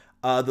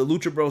 The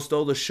Lucha Bros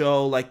stole the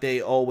show like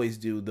they always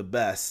do, the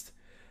best.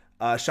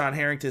 Sean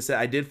Harrington said,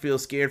 I did feel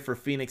scared for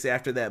Phoenix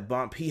after that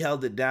bump. He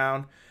held it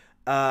down.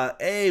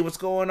 Hey, what's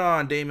going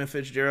on, Damon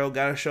Fitzgerald?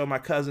 Gotta show my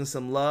cousin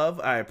some love.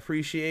 I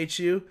appreciate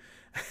you.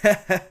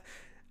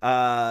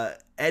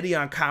 Eddie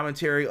on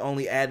commentary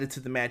only added to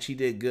the match. He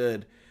did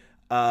good.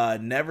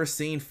 Never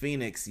seen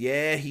Phoenix.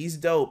 Yeah, he's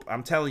dope.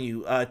 I'm telling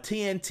you.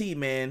 TNT,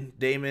 man.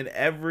 Damon,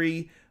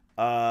 every,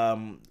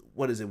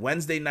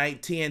 Wednesday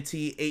night,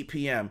 TNT, 8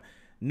 p.m.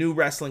 New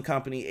wrestling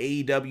company,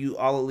 AEW,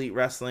 All Elite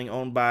Wrestling,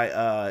 owned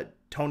by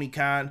Tony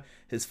Khan.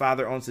 His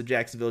father owns the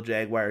Jacksonville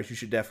Jaguars. You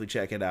should definitely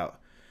check it out.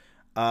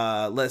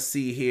 Let's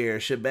see here.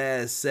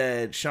 Shabazz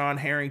said, Sean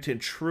Harrington,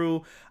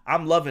 true.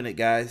 I'm loving it,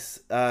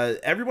 guys.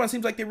 Everyone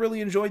seems like they really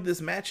enjoyed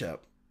this matchup.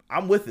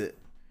 I'm with it.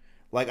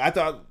 Like, I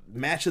thought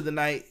match of the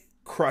night,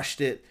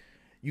 crushed it.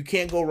 You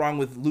can't go wrong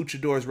with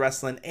Luchadors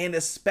wrestling, and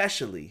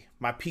especially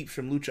my peeps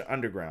from Lucha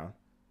Underground.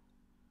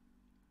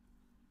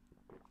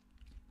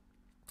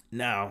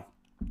 Now,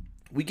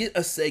 we get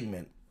a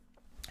segment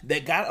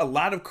that got a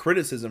lot of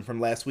criticism from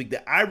last week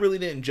that I really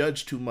didn't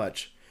judge too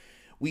much.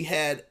 We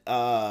had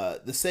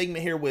the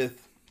segment here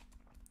with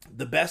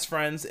the best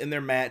friends in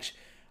their match.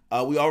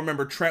 We all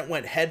remember Trent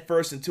went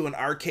headfirst into an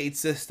arcade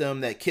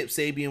system that Kip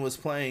Sabian was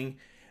playing.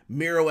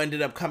 Miro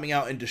ended up coming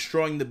out and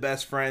destroying the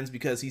best friends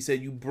because he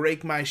said, you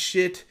break my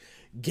shit,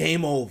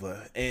 game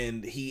over.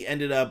 And he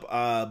ended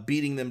up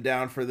beating them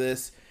down for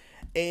this.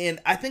 And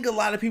I think a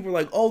lot of people are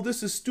like, oh,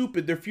 this is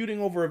stupid. They're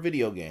feuding over a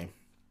video game.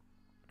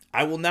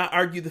 I will not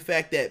argue the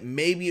fact that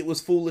maybe it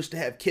was foolish to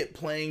have Kip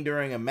playing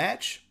during a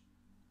match.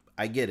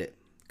 I get it.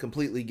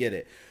 Completely get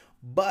it.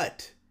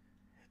 But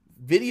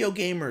video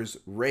gamers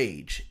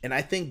rage. And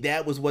I think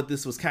that was what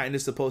this was kind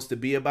of supposed to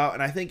be about.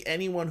 And I think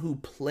anyone who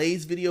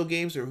plays video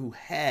games or who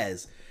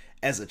has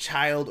as a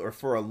child or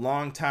for a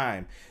long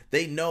time,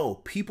 they know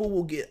people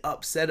will get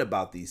upset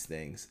about these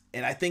things.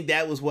 And I think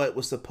that was what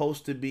was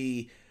supposed to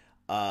be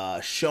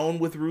shown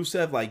with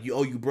Rusev. Like,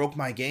 you broke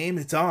my game.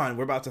 It's on.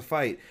 We're about to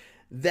fight.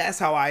 That's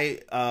how I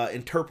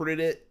interpreted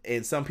it.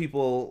 And some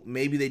people,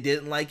 maybe they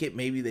didn't like it.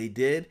 Maybe they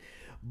did.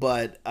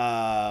 But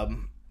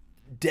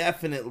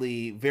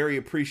definitely very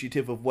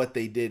appreciative of what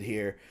they did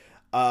here.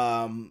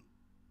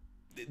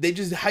 They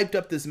just hyped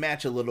up this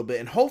match a little bit.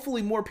 And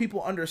hopefully more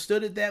people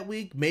understood it that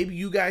week. Maybe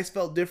you guys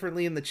felt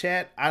differently in the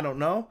chat. I don't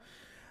know.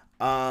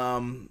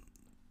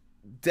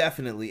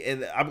 Definitely.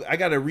 And I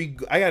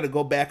gotta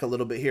go back a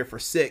little bit here for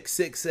Six.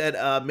 Six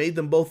said, made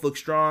them both look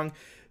strong.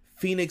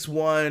 Phoenix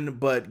won,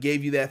 but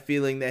gave you that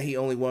feeling that he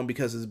only won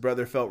because his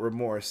brother felt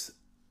remorse.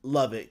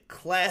 Love it.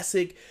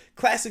 Classic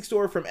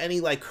story from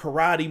any like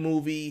karate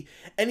movie,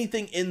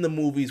 anything in the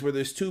movies where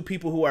there's two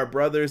people who are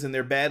brothers and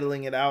they're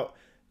battling it out.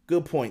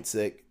 Good point,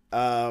 Sick.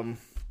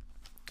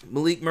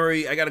 Malik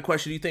Murray, I got a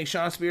question. Do you think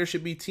Shawn Spears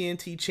should be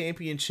TNT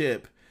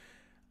Championship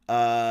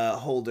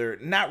holder?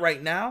 Not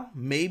right now.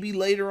 Maybe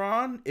later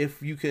on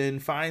if you can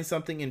find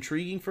something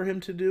intriguing for him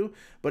to do.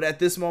 But at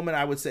this moment,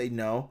 I would say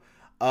no.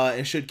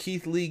 And should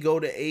Keith Lee go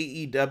to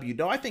AEW?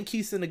 No, I think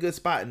Keith's in a good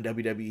spot in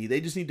WWE.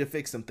 They just need to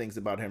fix some things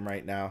about him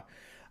right now.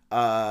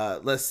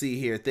 Let's see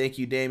here. Thank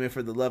you, Damon,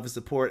 for the love and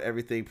support.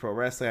 Everything Pro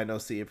Wrestling. I know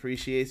C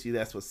appreciates you.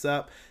 That's what's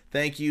up.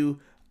 Thank you.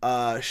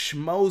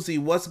 Schmozy,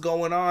 what's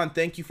going on?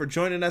 Thank you for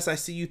joining us. I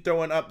see you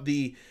throwing up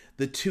the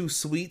two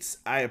sweets.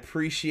 I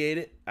appreciate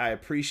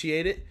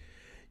it.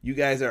 You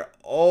guys are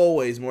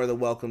always more than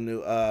welcome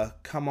to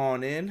come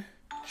on in.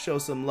 Show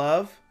some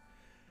love.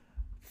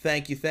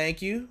 Thank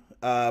you.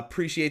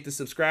 Appreciate the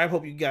subscribe.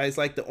 Hope you guys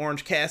like the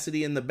Orange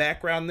Cassidy in the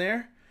background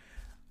there.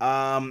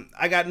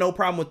 I got no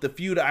problem with the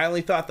feud. I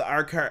only thought the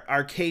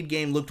arcade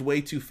game looked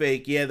way too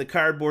fake. Yeah, the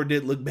cardboard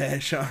did look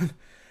bad, Sean.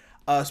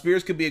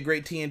 Spears could be a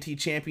great TNT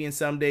champion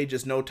someday,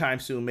 just no time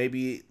soon.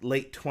 Maybe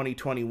late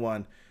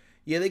 2021.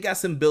 Yeah, they got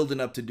some building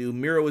up to do.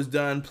 Miro is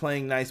done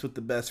playing nice with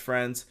the best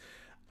friends.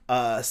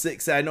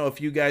 Six, I know a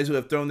few guys who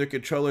have thrown their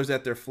controllers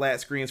at their flat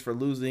screens for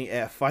losing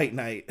at Fight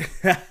Night.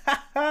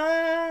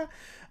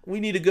 We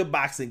need a good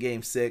boxing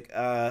game, Sick.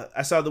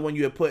 I saw the one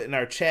you had put in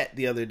our chat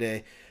the other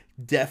day.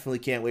 Definitely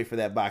can't wait for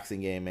that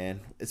boxing game,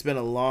 man. It's been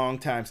a long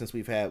time since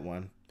we've had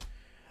one.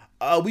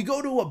 We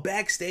go to a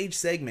backstage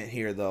segment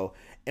here, though.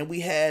 And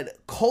we had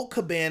Colt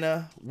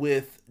Cabana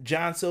with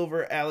John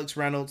Silver, Alex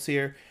Reynolds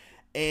here.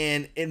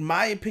 And in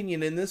my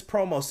opinion, in this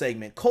promo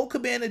segment, Colt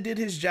Cabana did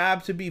his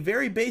job to be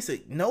very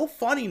basic. No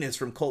funniness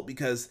from Colt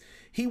because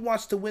he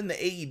wants to win the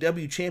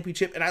AEW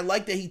Championship. And I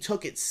like that he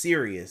took it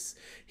serious.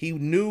 He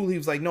knew, he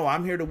was like, no,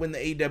 I'm here to win the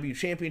AEW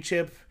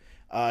Championship.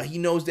 He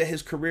knows that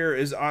his career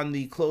is on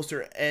the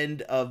closer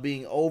end of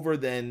being over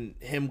than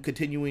him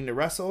continuing to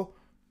wrestle.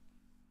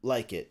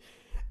 Like it.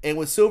 And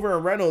with Silver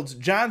and Reynolds,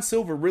 John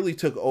Silver really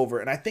took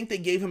over. And I think they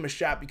gave him a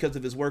shot because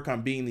of his work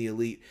on Being the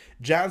Elite.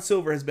 John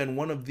Silver has been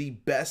one of the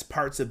best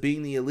parts of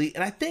Being the Elite.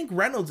 And I think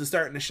Reynolds is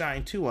starting to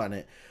shine too on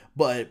it.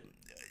 But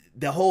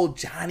the whole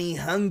Johnny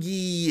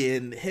Hungy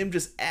and him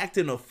just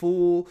acting a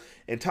fool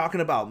and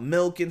talking about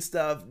milk and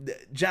stuff,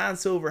 John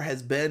Silver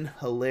has been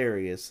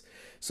hilarious.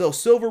 So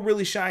Silver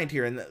really shined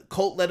here, and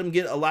Colt let him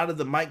get a lot of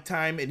the mic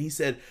time, and he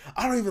said,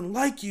 I don't even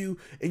like you,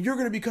 and you're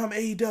going to become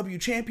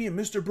AEW champion.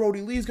 Mr.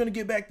 Brody Lee's going to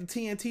get back the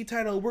TNT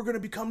title, and we're going to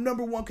become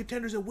 #1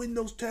 contenders and win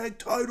those tag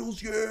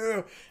titles, yeah!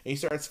 And he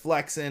starts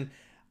flexing.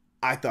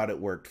 I thought it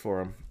worked for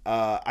him.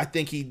 I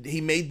think he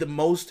made the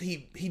most.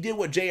 He did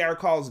what JR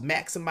calls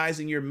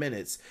maximizing your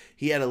minutes.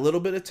 He had a little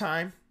bit of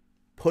time,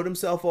 put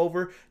himself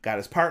over, got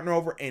his partner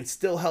over, and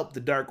still helped the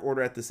Dark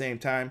Order at the same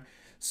time.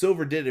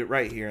 Silver did it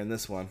right here in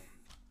this one.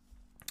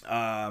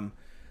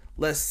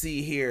 Let's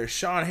see here.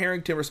 Sean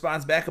Harrington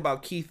responds back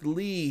about Keith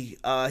Lee.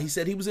 He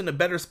said he was in a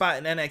better spot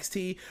in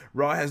NXT.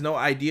 Raw has no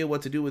idea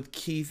what to do with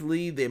Keith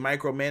Lee. They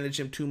micromanage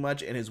him too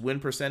much, and his win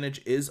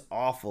percentage is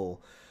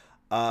awful.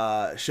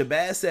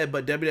 Shabazz said,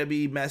 but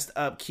WWE messed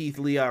up Keith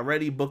Lee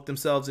already, booked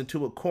themselves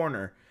into a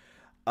corner.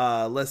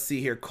 Let's see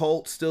here.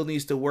 Colt still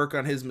needs to work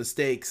on his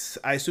mistakes.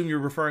 I assume you're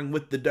referring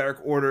with the Dark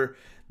Order.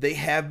 They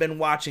have been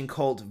watching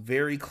Colt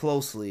very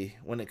closely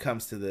when it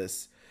comes to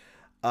this.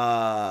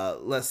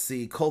 Let's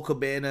see. Colt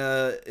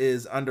Cabana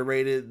is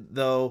underrated,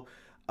 though.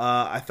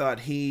 I thought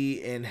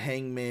he and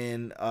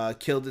Hangman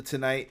killed it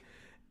tonight.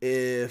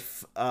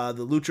 If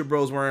the Lucha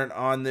Bros weren't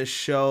on this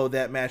show,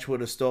 that match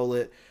would have stole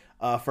it.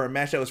 For a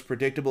match that was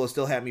predictable, it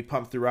still had me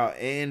pumped throughout.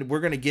 And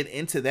we're going to get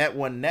into that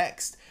one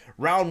next.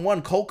 Round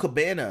 1, Colt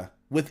Cabana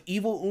with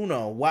Evil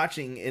Uno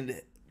watching, and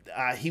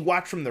he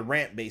watched from the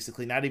ramp,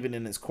 basically, not even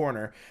in his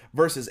corner,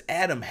 versus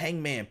Adam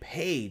Hangman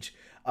Page.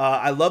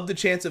 I love the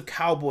chance of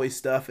cowboy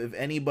stuff. If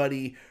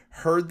anybody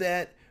heard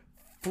that,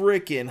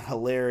 freaking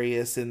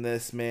hilarious in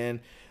this,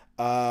 man.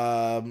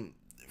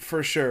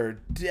 For sure.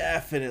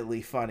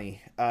 Definitely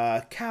funny.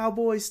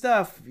 Cowboy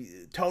stuff.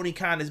 Tony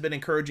Khan has been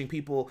encouraging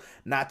people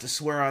not to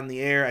swear on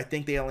the air. I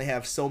think they only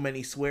have so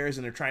many swears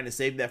and they're trying to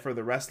save that for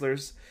the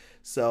wrestlers.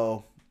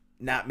 So,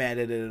 not mad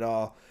at it at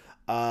all.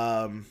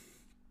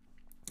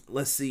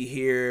 Let's see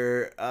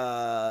here.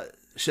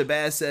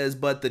 Shabazz says,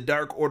 but the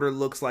Dark Order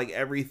looks like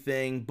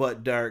everything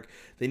but dark.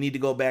 They need to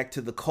go back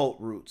to the cult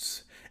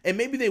roots. And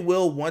maybe they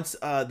will once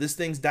this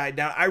thing's died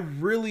down. I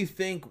really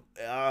think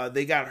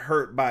they got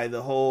hurt by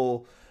the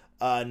whole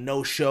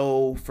no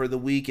show for the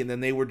week. And then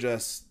they've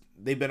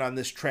been on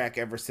this track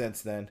ever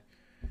since then.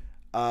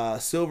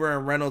 Silver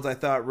and Reynolds, I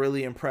thought,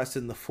 really impressed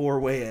in the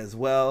 4-way as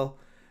well.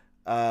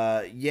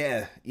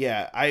 Yeah,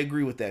 I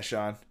agree with that,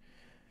 Sean.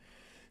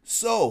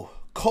 So,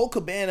 Colt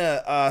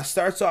Cabana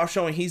starts off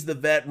showing he's the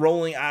vet,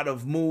 rolling out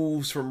of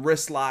moves from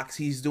wrist locks.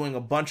 He's doing a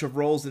bunch of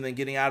rolls and then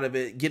getting out of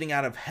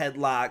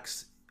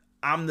headlocks.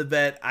 I'm the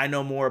vet. I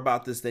know more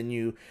about this than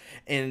you.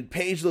 And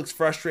Paige looks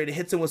frustrated,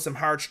 hits him with some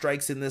hard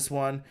strikes in this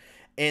one.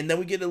 And then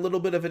we get a little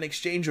bit of an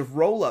exchange of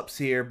roll-ups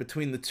here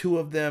between the two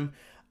of them.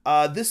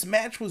 This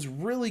match was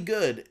really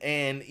good.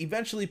 And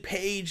eventually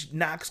Paige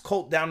knocks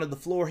Colt down to the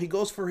floor. He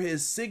goes for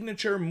his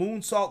signature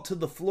moonsault to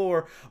the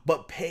floor.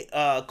 But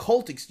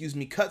Colt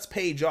cuts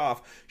Paige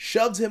off,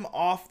 shoves him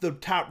off the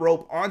top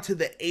rope onto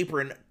the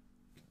apron.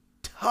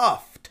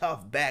 Tough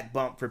back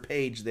bump for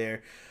Paige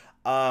there.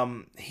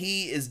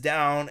 He is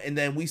down, and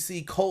then we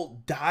see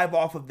Colt dive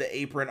off of the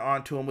apron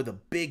onto him with a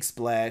big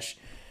splash,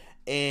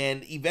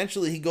 and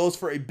eventually he goes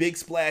for a big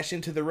splash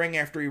into the ring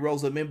after he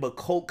rolls him in, but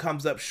Colt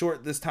comes up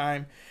short this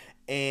time,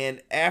 and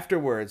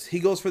afterwards he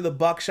goes for the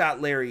buckshot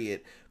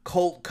lariat.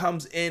 Colt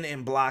comes in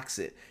and blocks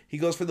it. He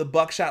goes for the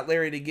buckshot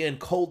lariat again.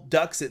 Colt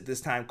ducks it this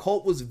time.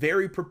 Colt was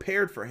very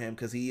prepared for him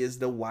because he is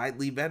the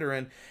widely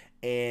veteran,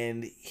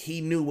 and he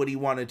knew what he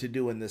wanted to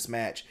do in this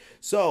match.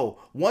 So,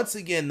 once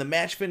again, the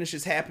match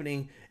finishes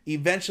happening.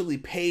 Eventually,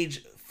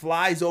 Paige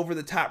flies over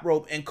the top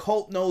rope, and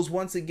Colt knows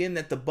once again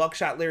that the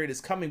buckshot lariat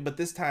is coming, but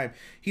this time,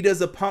 he does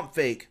a pump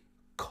fake.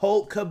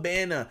 Colt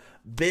Cabana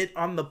bit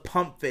on the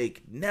pump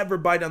fake. Never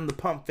bite on the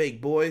pump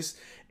fake, boys.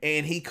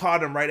 And he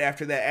caught him right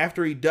after that.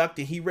 After he ducked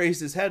and he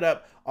raised his head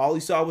up, all he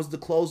saw was the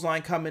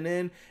clothesline coming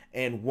in.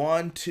 And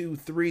 1, 2,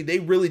 3. They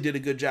really did a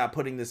good job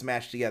putting this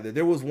match together.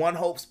 There was one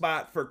hope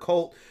spot for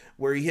Colt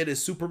where he hit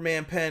his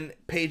Superman pen.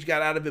 Paige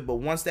got out of it. But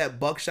once that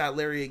buckshot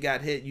lariat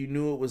got hit, you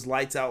knew it was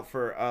lights out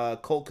for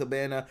Colt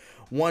Cabana.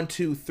 1,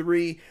 2,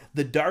 3.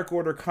 The Dark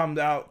Order comes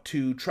out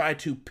to try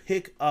to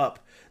pick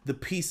up the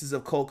pieces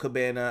of Colt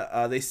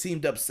Cabana. They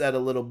seemed upset a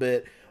little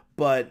bit,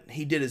 but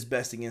he did his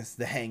best against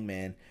the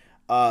Hangman.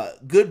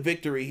 Good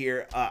victory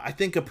here. I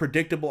think a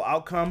predictable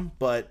outcome,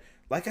 but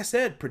like I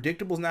said,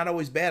 predictable is not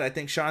always bad. I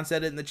think Sean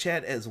said it in the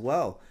chat as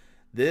well.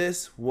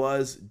 This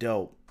was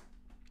dope.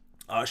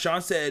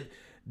 Sean said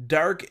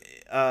dark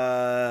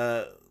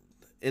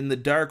in the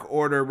Dark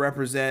Order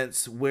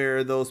represents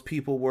where those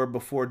people were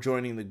before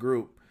joining the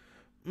group.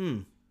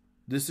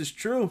 This is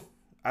true.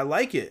 I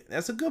like it.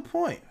 That's a good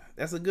point.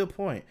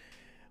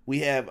 We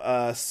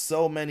have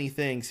so many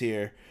things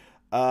here.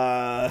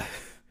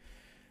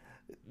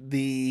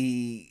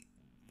 The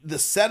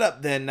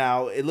setup then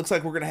now, it looks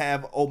like we're going to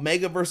have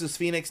Omega versus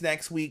Phoenix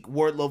next week,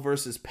 Wardlow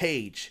versus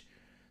Paige.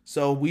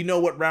 So we know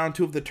what round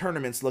 2 of the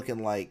tournament's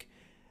looking like.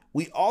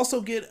 We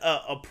also get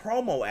a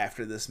promo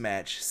after this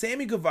match.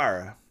 Sammy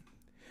Guevara.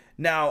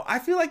 Now, I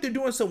feel like they're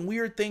doing some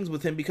weird things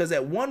with him because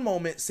at one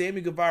moment,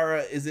 Sammy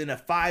Guevara is in a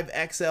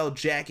 5XL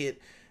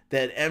jacket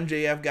that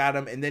MJF got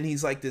him, and then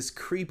he's like this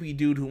creepy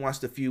dude who wants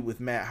to feud with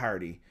Matt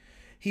Hardy.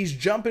 He's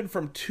jumping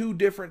from 2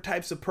 different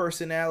types of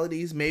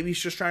personalities. Maybe he's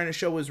just trying to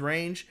show his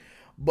range.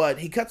 But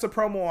he cuts a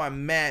promo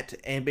on Matt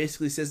and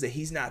basically says that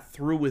he's not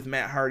through with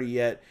Matt Hardy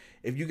yet.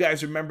 If you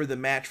guys remember the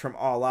match from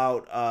All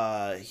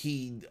Out,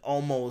 he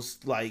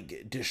almost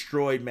like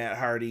destroyed Matt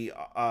Hardy.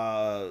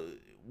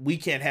 We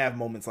can't have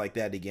moments like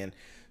that again.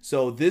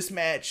 So this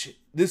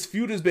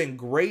feud has been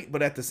great,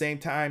 but at the same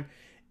time,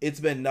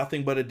 it's been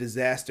nothing but a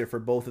disaster for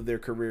both of their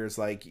careers.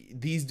 Like,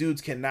 these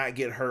dudes cannot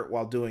get hurt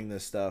while doing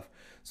this stuff.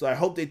 So I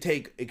hope they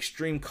take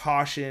extreme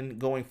caution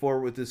going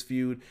forward with this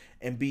feud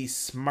and be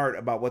smart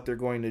about what they're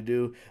going to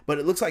do. But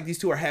it looks like these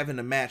two are having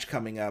a match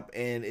coming up,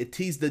 and it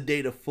teased the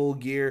date of Full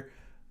Gear.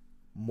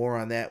 More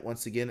on that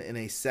once again in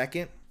a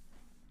second.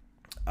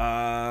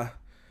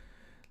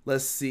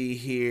 Let's see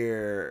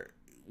here.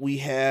 We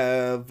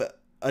have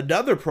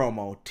another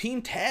promo.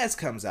 Team Taz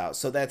comes out.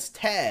 So that's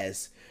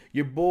Taz,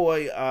 your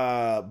boy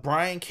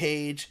Brian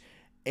Cage,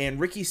 and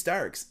Ricky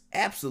Starks.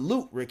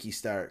 Absolute Ricky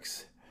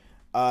Starks.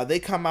 They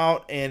come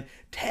out, and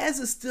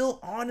Taz is still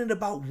on and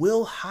about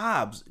Will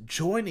Hobbs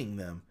joining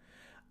them.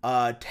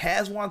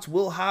 Taz wants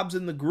Will Hobbs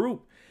in the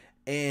group.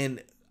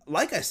 And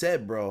like I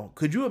said, bro,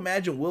 could you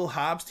imagine Will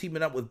Hobbs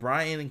teaming up with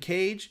Brian and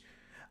Cage?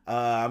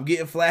 I'm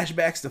getting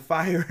flashbacks to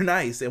Fire and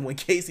Ice. And when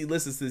Casey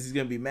listens to this, he's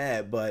going to be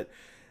mad. But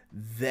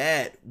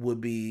that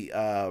would be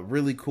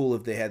really cool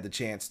if they had the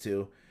chance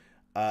to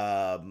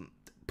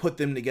put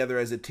them together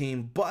as a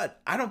team. But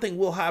I don't think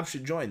Will Hobbs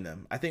should join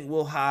them. I think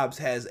Will Hobbs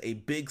has a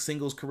big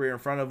singles career in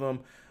front of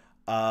him.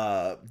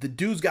 the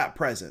dude's got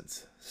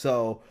presence.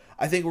 So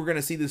I think we're going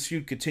to see this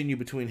feud continue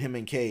between him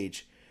and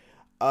Cage.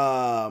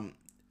 Now,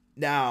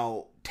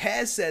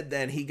 Taz said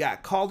that he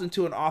got called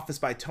into an office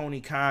by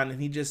Tony Khan,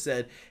 and he just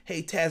said,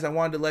 hey, Taz, I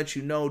wanted to let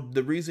you know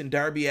the reason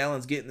Darby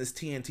Allin's getting this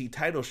TNT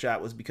title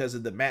shot was because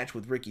of the match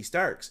with Ricky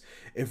Starks.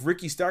 If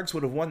Ricky Starks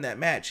would have won that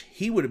match,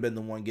 he would have been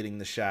the one getting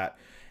the shot.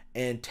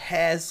 And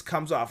Taz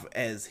comes off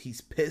as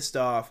he's pissed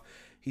off.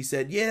 He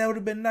said, yeah, that would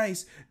have been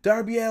nice.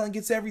 Darby Allin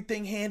gets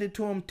everything handed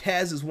to him.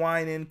 Taz is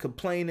whining,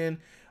 complaining.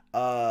 He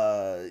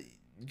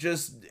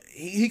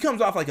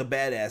comes off like a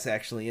badass,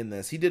 actually, in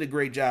this. He did a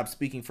great job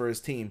speaking for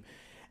his team.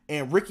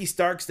 And Ricky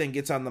Starks then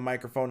gets on the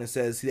microphone and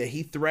says that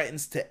he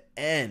threatens to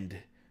end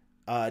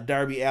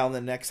Darby Allin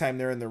the next time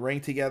they're in the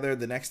ring together,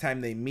 the next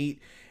time they meet.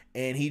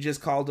 And he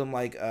just called him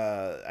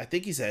I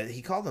think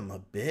he called him a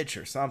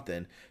bitch or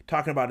something,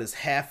 talking about his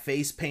half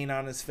face paint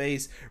on his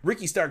face.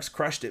 Ricky Starks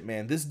crushed it,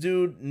 man. This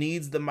dude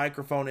needs the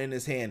microphone in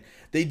his hand.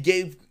 They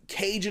gave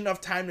Cage enough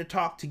time to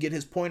talk to get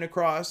his point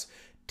across.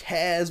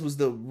 Taz was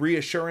the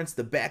reassurance,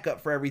 the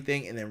backup for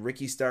everything, and then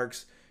Ricky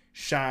Starks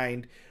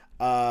shined.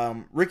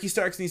 Ricky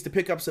Starks needs to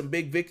pick up some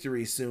big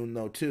victories soon,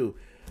 though, too.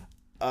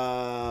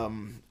 I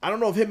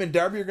don't know if him and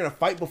Darby are going to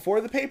fight before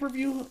the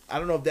pay-per-view. I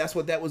don't know if that's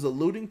what that was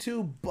alluding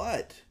to,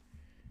 but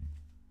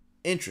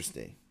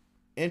interesting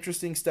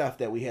stuff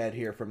that we had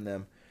here from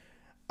them.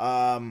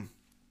 And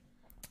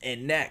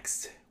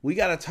next, we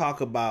got to talk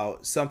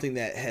about something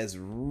that has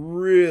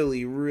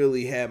really,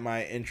 really had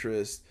my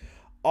interest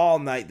all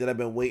night, that I've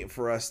been waiting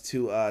for us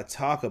to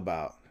talk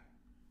about.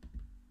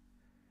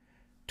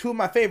 Two of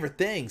my favorite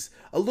things: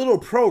 a little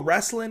pro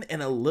wrestling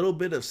and a little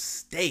bit of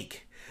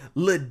steak.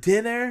 Le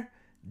Dinner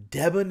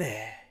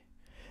Debonair.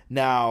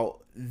 Now,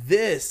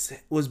 this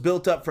was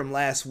built up from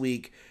last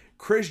week.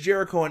 Chris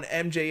Jericho and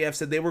MJF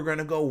said they were going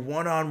to go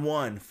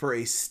one-on-one for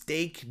a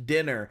steak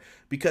dinner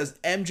because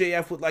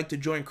MJF would like to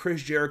join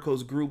Chris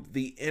Jericho's group,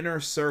 The Inner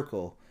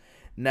Circle.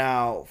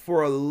 Now,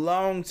 for a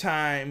long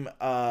time,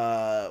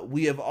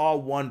 we have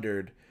all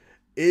wondered,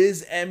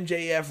 is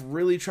MJF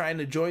really trying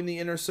to join the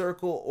Inner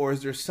Circle, or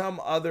is there some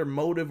other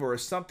motive or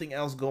something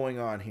else going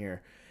on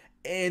here?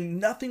 And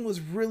nothing was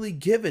really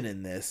given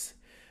in this.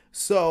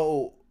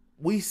 So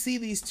we see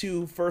these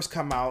two first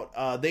come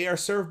out. They are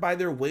served by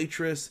their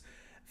waitress,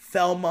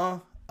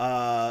 Thelma,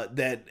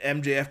 that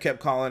MJF kept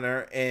calling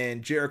her,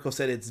 and Jericho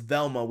said it's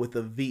Velma with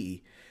a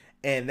V.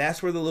 And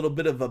that's where the little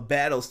bit of a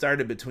battle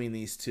started between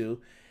these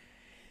two.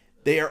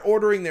 They are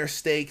ordering their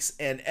steaks,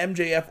 and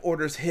MJF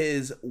orders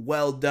his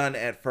well done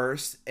at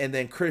first, and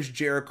then Chris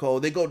Jericho,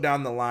 they go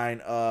down the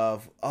line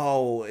of,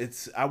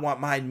 I want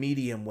mine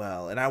medium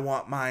well, and I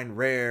want mine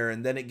rare,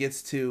 and then it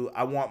gets to,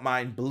 I want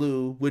mine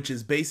blue, which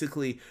is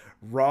basically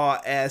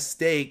raw ass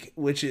steak,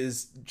 which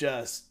is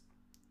just,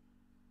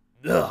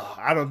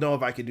 I don't know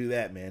if I could do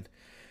that, man.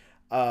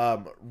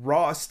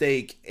 Raw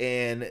steak,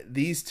 and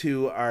these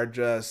two are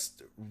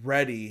just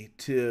ready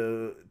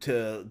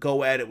to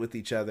go at it with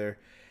each other.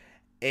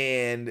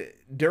 And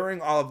during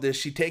all of this,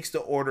 she takes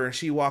the order and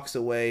she walks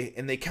away,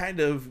 and they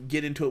kind of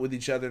get into it with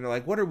each other, and they're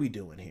like, what are we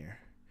doing here?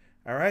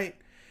 All right.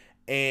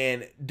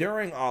 And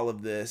during all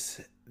of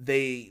this,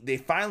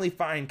 they finally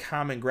find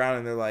common ground,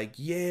 and they're like,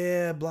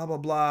 yeah, blah, blah,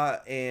 blah.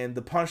 And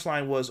the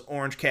punchline was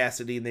Orange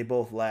Cassidy, and they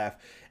both laugh.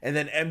 And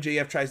then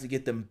MJF tries to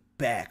get them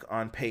back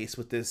on pace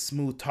with this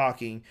smooth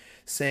talking,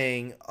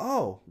 saying,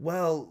 oh,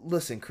 well,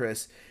 listen,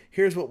 Chris,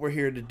 here's what we're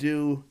here to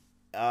do.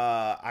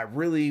 I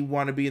really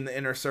want to be in the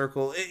Inner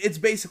Circle. It's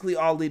basically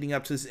all leading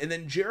up to this. And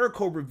then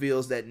Jericho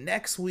reveals that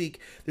next week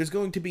there's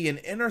going to be an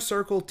Inner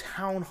Circle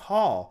town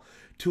hall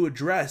to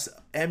address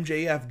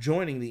MJF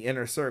joining the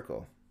Inner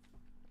Circle.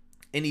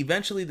 And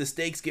eventually the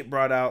steaks get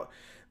brought out.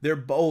 They're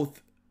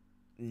both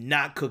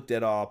not cooked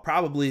at all.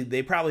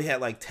 They probably had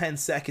like 10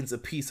 seconds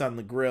apiece on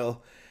the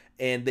grill,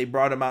 and they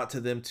brought them out to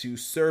them to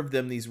serve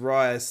them these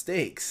raw ass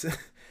steaks.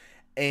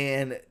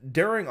 And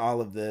during all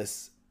of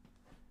this,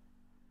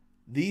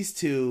 these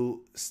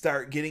two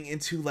start getting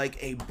into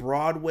like a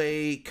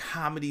Broadway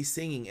comedy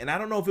singing. And I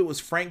don't know if it was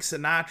Frank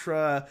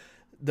Sinatra,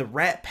 the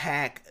Rat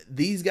Pack.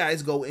 These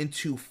guys go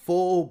into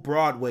full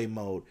Broadway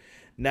mode.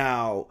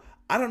 Now,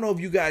 I don't know if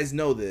you guys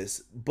know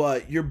this,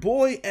 but your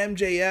boy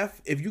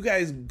MJF, if you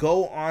guys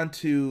go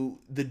onto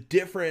the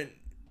different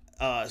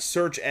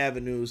search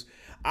avenues,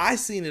 I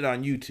seen it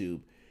on YouTube.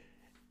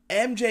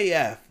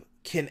 MJF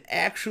can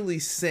actually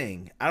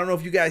sing. I don't know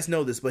if you guys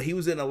know this, but he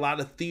was in a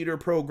lot of theater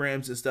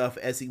programs and stuff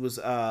as he was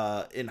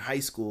in high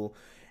school,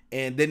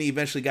 and then he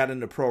eventually got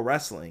into pro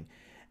wrestling.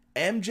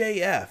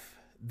 MJF,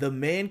 the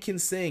man can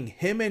sing.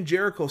 Him and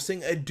Jericho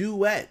sing a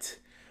duet,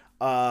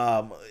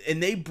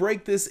 and they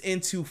break this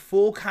into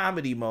full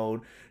comedy mode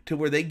to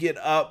where they get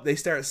up, they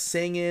start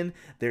singing,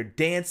 they're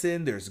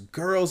dancing, there's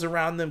girls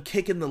around them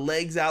kicking the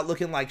legs out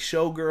looking like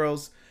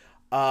showgirls.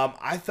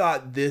 I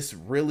thought this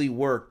really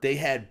worked. They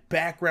had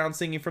background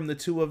singing from the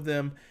two of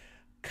them.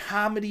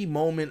 Comedy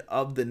moment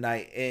of the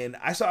night. And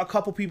I saw a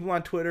couple people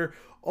on Twitter,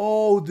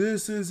 oh,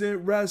 this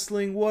isn't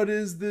wrestling. What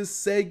is this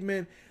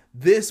segment?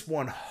 This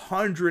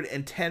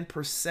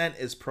 110%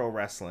 is pro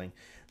wrestling.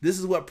 This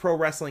is what pro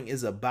wrestling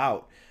is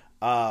about.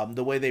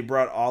 The way they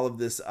brought all of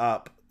this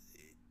up,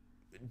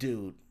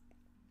 dude,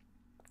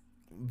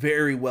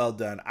 very well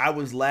done. I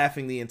was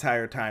laughing the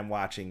entire time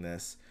watching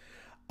this.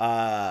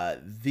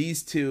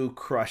 These two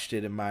crushed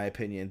it, in my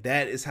opinion.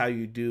 That is how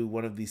you do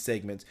one of these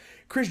segments.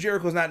 Chris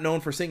Jericho's not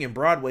known for singing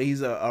Broadway.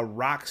 He's a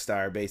rock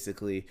star,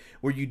 basically,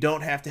 where you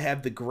don't have to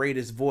have the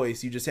greatest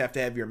voice. You just have to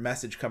have your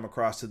message come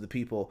across to the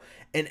people.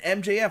 And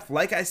MJF,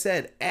 like I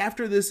said,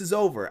 after this is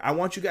over, I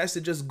want you guys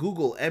to just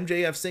Google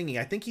MJF singing.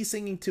 I think he's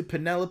singing to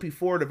Penelope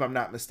Ford, if I'm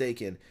not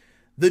mistaken.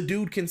 The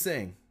dude can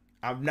sing.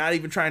 I'm not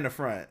even trying to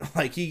front.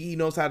 Like, he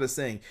knows how to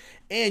sing.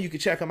 And you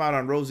can check him out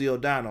on Rosie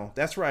O'Donnell.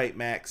 That's right,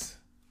 Max.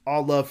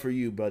 All love for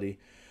you, buddy.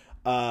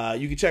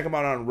 You can check him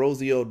out on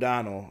Rosie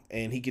O'Donnell,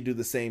 and he can do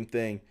the same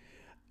thing.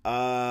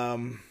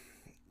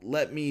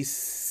 Let me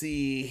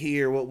see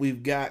here what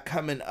we've got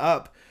coming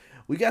up.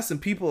 We got some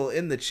people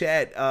in the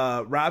chat.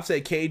 Rob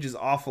said Cage is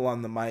awful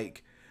on the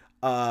mic.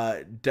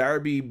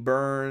 Darby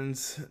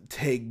Burns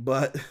takes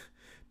butt.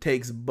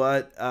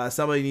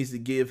 Somebody needs to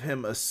give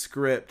him a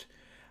script.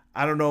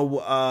 I don't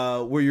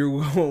know where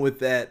you're going with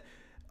that.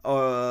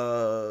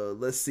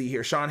 Let's see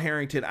here. Sean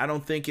Harrington, I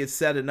don't think it's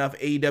said enough.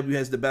 AEW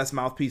has the best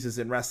mouthpieces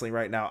in wrestling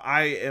right now.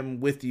 I am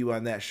with you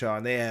on that,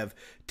 Sean. They have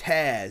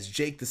Taz,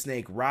 Jake the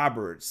Snake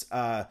Roberts.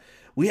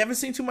 We haven't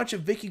seen too much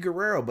of Vicky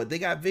Guerrero, but they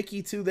got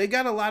Vicky too. They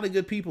got a lot of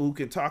good people who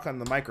can talk on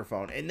the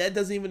microphone. And that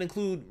doesn't even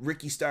include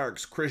Ricky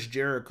Starks, Chris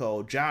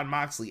Jericho, Jon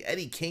Moxley,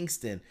 Eddie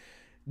Kingston.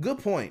 Good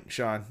point,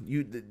 Sean.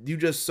 You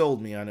just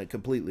sold me on it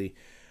completely.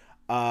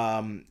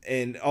 Jocelyn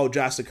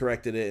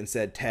corrected it and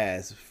said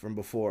Taz from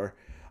before.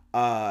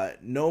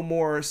 No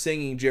more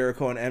singing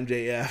Jericho and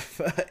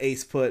MJF.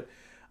 Ace put,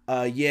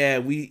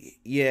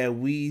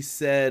 we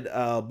said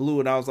Blue,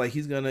 and I was like,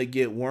 he's gonna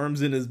get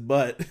worms in his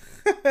butt.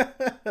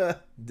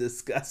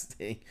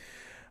 Disgusting.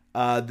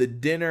 The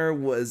dinner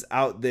was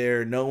out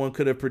there. No one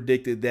could have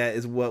predicted that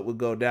is what would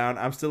go down.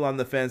 I'm still on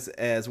the fence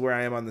as where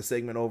I am on the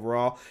segment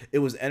overall. It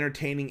was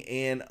entertaining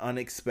and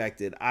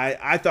unexpected.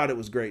 I thought it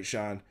was great,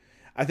 Sean.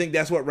 I think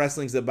that's what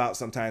wrestling's about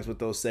sometimes with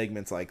those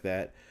segments like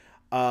that.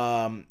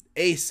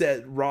 Ace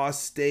said raw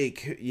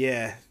steak.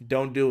 Yeah,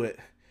 don't do it.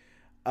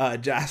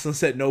 Jocelyn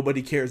said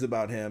nobody cares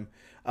about him.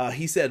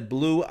 He said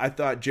Blue. I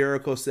thought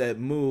Jericho said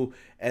moo,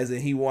 as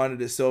in he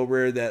wanted it so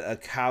rare that a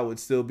cow would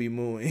still be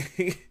mooing.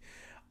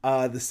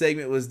 The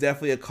segment was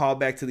definitely a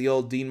callback to the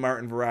old Dean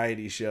Martin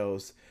variety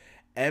shows.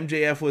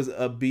 MJF was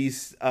a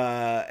beast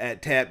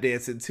at tap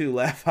dancing too.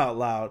 Laugh out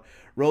loud.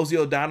 Rosie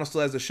O'Donnell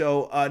still has a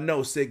show.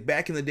 No, Sick.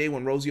 Back in the day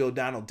when Rosie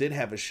O'Donnell did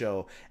have a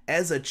show,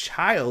 as a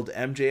child,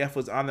 MJF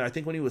was on there, I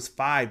think when he was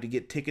 5, to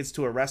get tickets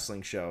to a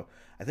wrestling show.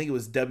 I think it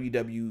was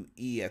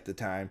WWE at the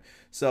time.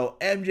 So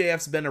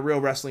MJF's been a real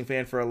wrestling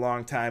fan for a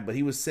long time, but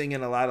he was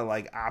singing a lot of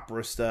like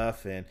opera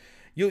stuff, and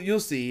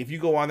you'll see if you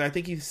go on there. I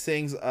think he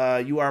sings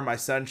 "You Are My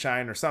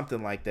Sunshine" or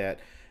something like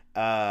that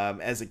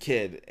as a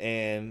kid,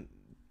 and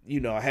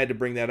I had to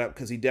bring that up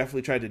because he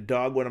definitely tried to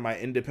dog one of my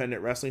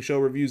independent wrestling show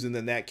reviews, and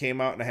then that came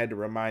out, and I had to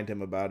remind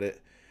him about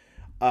it.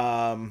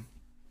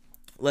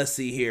 Let's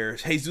see here.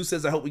 Jesus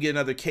says, I hope we get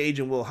another Cage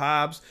and Will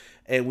Hobbs,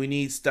 and we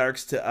need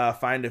Starks to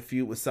find a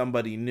feud with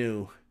somebody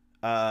new.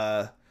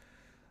 Let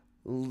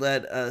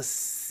us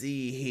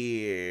see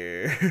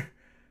here.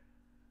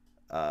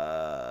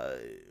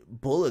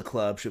 Bullet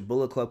Club. Should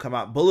Bullet Club come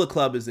out? Bullet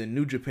Club is in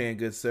New Japan,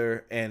 good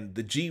sir. And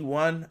the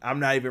G1, I'm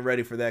not even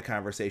ready for that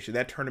conversation.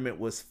 That tournament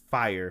was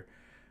fire.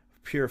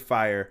 Pure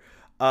fire.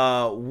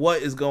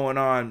 What is going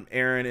on,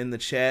 Aaron, in the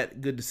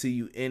chat? Good to see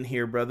you in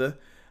here, brother.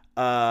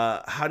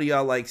 How do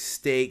y'all like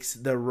steaks?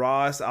 The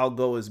rawest I'll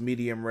go is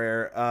medium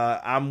rare.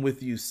 I'm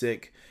with you,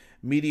 Sick.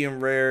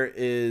 Medium rare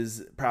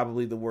is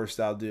probably the worst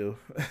I'll do.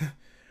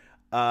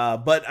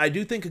 But I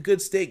do think a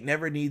good steak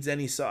never needs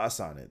any sauce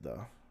on it,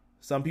 though.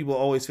 Some people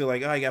always feel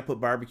like, oh, you got to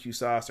put barbecue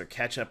sauce or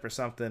ketchup or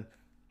something.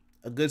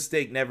 A good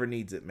steak never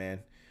needs it,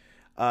 man.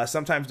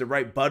 Sometimes the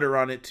right butter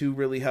on it, too,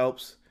 really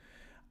helps.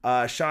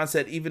 Sean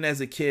said, even as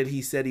a kid,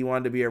 he said he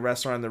wanted to be a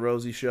wrestler on the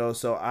Rosie Show,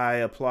 so I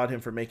applaud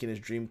him for making his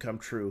dream come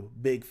true.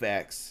 Big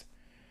facts.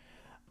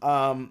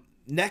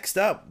 Next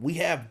up, we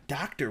have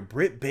Dr.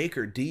 Britt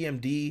Baker,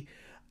 DMD,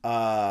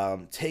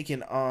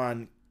 taking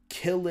on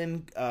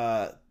Kylan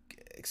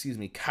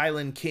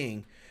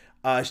King.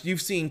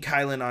 You've seen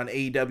Kylan on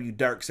AEW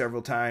Dark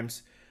several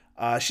times.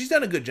 She's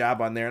done a good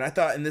job on there, and I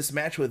thought in this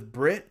match with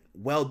Britt,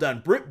 well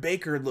done. Britt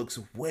Baker looks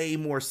way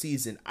more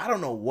seasoned. I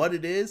don't know what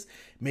it is.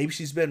 Maybe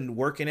she's been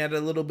working at it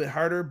a little bit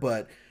harder,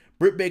 but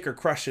Britt Baker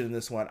crushed it in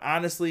this one.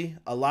 Honestly,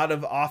 a lot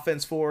of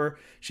offense for her.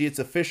 She hits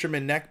a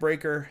fisherman neck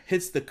breaker,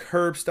 hits the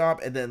curb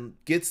stomp, and then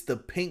gets the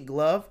pink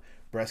glove,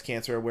 Breast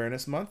Cancer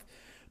Awareness Month,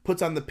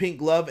 puts on the pink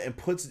glove and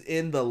puts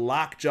in the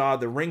lockjaw,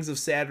 the Rings of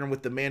Saturn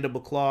with the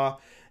mandible claw.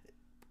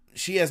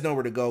 She has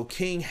nowhere to go.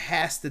 King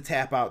has to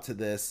tap out to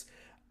this.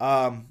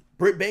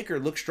 Britt Baker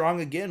looks strong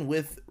again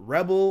with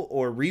Rebel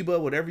or Reba,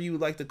 whatever you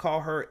would like to call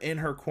her, in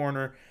her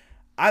corner.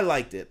 I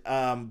liked it.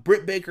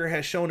 Britt Baker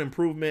has shown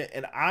improvement,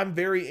 and I'm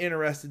very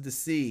interested to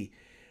see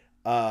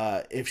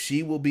if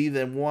she will be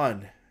the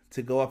one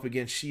to go up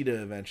against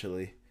Sheeta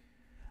eventually.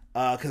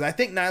 Because I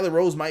think Nyla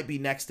Rose might be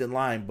next in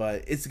line,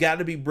 but it's got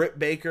to be Britt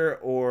Baker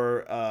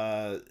or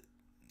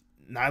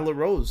Nyla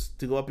Rose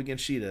to go up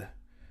against Shida.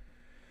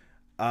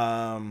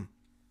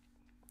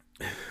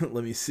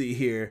 Let me see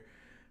here.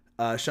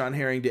 Sean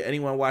Herring, did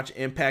anyone watch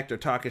Impact or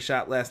Talk a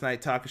Shot last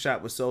night? Talk a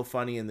Shot was so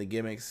funny in the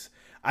gimmicks.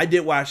 I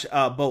did watch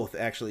both,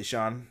 actually,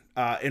 Sean.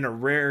 In a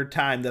rare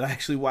time that I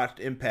actually watched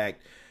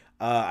Impact.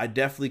 I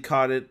definitely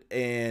caught it,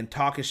 and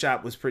Talk a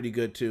Shot was pretty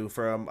good, too,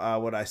 from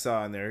what I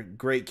saw in there.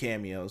 Great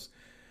cameos.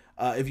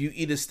 If you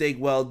eat a steak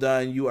well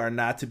done, you are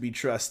not to be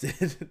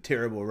trusted.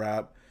 Terrible,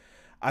 Rob.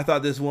 I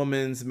thought this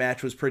woman's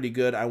match was pretty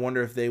good. I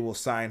wonder if they will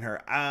sign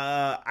her.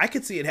 I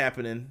could see it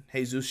happening,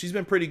 Jesus. She's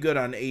been pretty good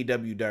on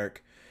AEW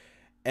Dark.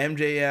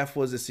 MJF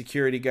was a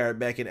security guard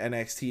back in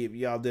NXT, if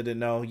y'all didn't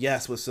know.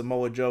 Yes, with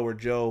Samoa Joe, where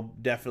Joe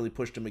definitely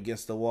pushed him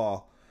against the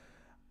wall.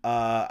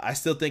 I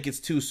still think it's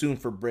too soon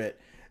for Britt.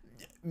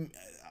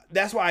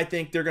 That's why I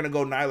think they're going to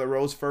go Nyla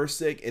Rose first,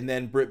 Sick, and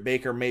then Britt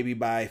Baker maybe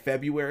by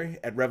February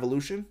at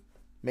Revolution.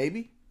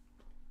 Maybe.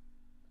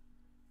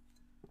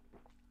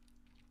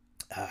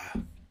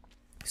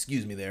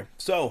 Excuse me there.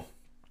 So,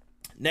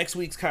 next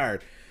week's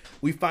card.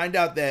 We find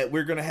out that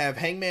we're going to have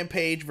Hangman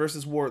Page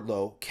versus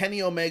Wardlow,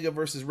 Kenny Omega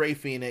versus Rey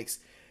Fenix.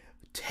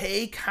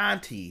 Tay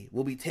Conti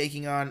will be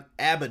taking on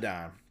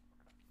Abaddon.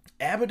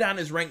 Abaddon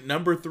is ranked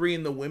number 3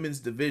 in the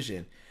women's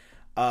division.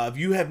 If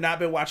you have not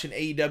been watching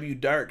AEW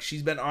Dark,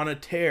 she's been on a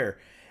tear.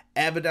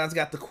 Abaddon's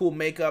got the cool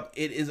makeup.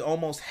 It is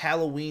almost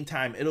Halloween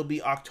time. It'll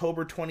be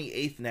October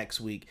 28th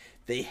next week.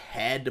 They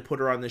had to put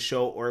her on the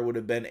show, or it would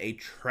have been a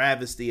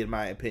travesty, in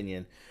my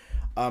opinion.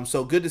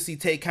 So good to see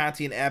Tay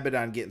Conti and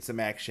Abaddon getting some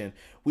action.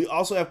 We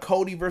also have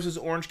Cody versus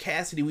Orange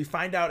Cassidy. We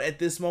find out at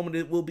this moment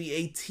it will be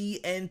a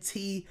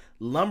TNT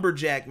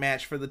Lumberjack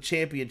match for the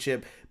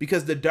championship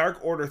because the Dark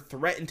Order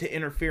threatened to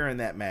interfere in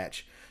that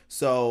match.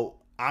 So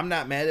I'm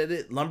not mad at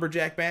it.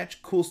 Lumberjack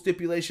match, cool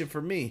stipulation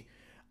for me.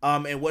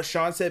 And what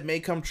Sean said may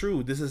come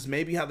true. This is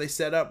maybe how they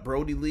set up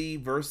Brody Lee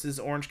versus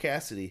Orange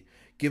Cassidy.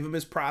 Give him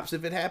his props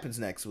if it happens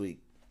next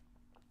week.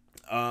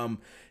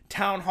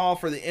 Town Hall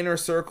for the Inner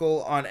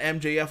Circle on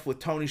MJF with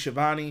Tony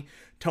Schiavone.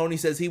 Tony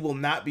says he will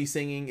not be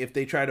singing if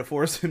they try to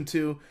force him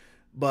to,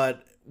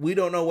 but we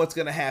don't know what's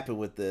going to happen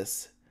with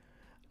this.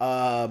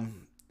 I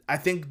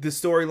think the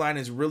storyline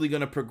is really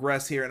going to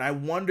progress here, and I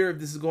wonder if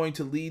this is going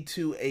to lead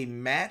to a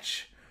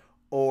match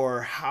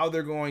or how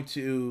they're going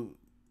to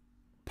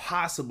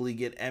possibly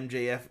get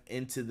MJF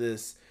into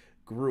this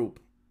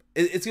group.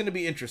 It's going to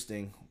be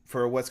interesting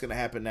for what's going to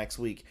happen next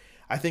week.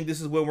 I think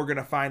this is when we're going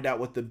to find out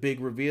what the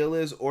big reveal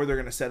is, or they're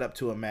going to set up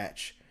to a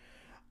match.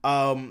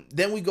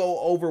 Then we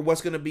go over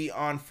what's going to be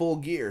on Full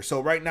Gear.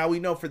 So right now we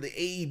know for the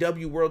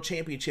AEW World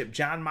Championship,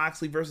 Jon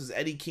Moxley versus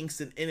Eddie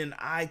Kingston in an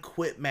I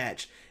Quit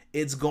match.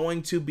 It's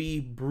going to be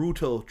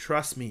brutal,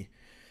 trust me.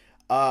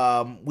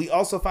 We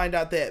also find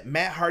out that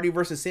Matt Hardy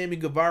versus Sammy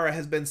Guevara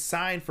has been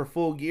signed for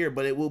Full Gear,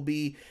 but it will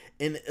be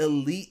an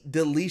Elite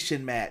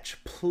Deletion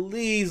match.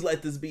 Please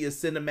let this be a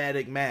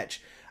cinematic match.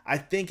 I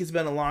think it's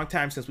been a long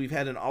time since we've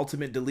had an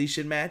Ultimate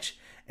Deletion match,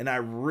 and I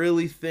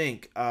really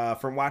think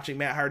from watching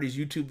Matt Hardy's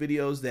YouTube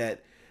videos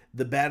that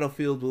the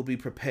battlefield will be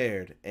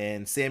prepared,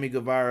 and Sammy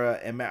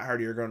Guevara and Matt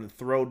Hardy are going to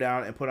throw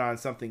down and put on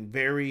something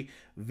very,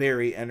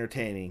 very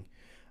entertaining.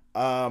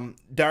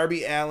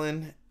 Darby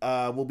Allin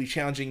will be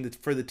challenging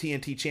for the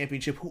TNT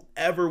Championship,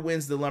 whoever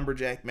wins the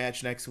Lumberjack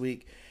match next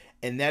week,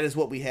 and that is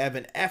what we have.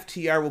 And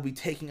FTR will be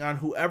taking on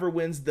whoever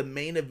wins the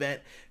main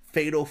event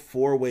Fatal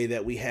 4-Way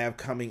that we have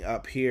coming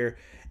up here.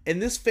 And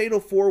this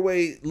Fatal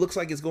 4-Way looks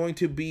like it's going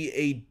to be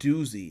a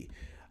doozy.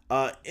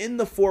 In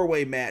the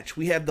 4-Way match,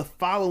 we have the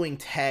following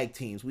tag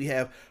teams. We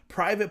have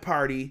Private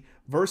Party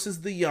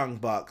versus the Young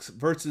Bucks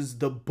versus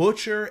the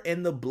Butcher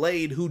and the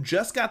Blade, who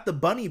just got the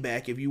Bunny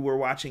back. If you were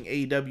watching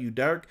AEW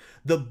Dark,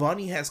 the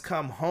Bunny has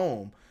come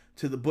home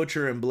to the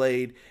Butcher and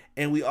Blade.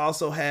 And we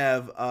also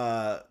have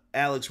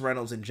Alex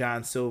Reynolds and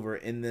John Silver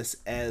in this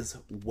as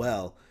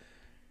well.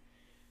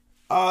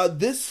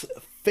 This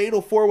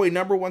Fatal 4-Way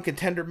number 1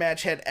 contender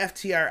match had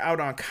FTR out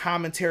on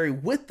commentary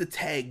with the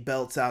tag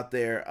belts out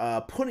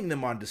there, putting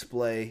them on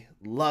display.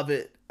 Love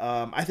it.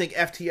 I think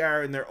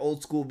FTR and their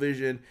old school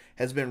vision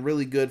has been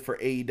really good for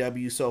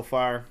AEW so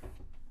far.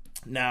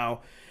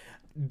 Now,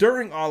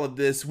 during all of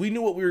this, we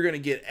knew what we were going to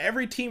get.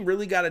 Every team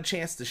really got a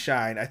chance to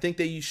shine. I think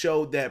they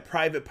showed that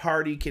Private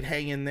Party could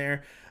hang in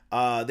there.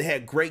 They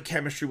had great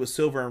chemistry with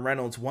Silver and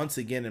Reynolds once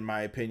again, in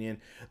my opinion.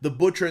 The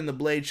Butcher and the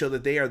Blade show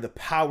that they are the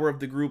power of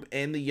the group,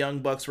 and the Young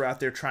Bucks were out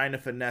there trying to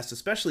finesse,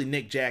 especially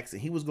Nick Jackson.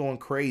 He was going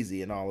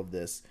crazy in all of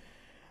this.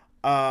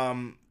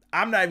 I'm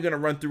not even going to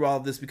run through all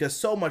of this because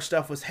so much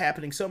stuff was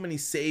happening. So many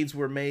saves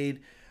were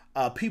made.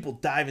 People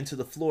diving to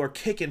the floor,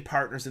 kicking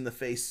partners in the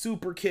face,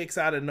 super kicks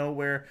out of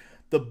nowhere.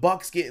 The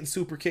Bucks getting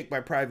super kicked by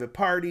Private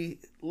Party.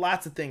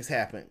 Lots of things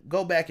happen.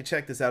 Go back and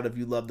check this out if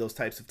you love those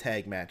types of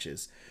tag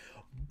matches.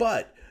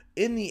 But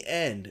in the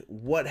end,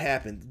 what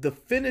happened? The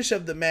finish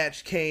of the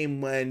match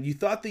came when you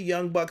thought the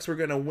Young Bucks were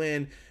going to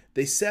win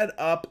They set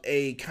up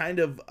a kind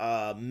of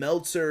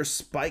Meltzer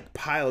spike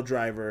pile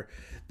driver.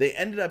 They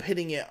ended up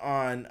hitting it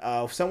on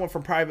someone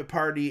from Private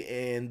Party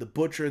and the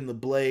Butcher and the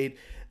Blade.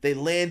 They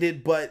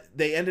landed, but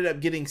they ended up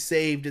getting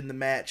saved in the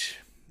match.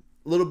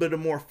 A little bit of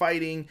more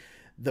fighting.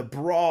 The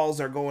brawls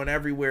are going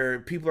everywhere.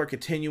 People are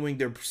continuing.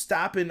 They're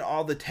stopping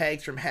all the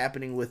tags from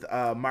happening with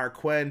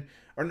Isaiah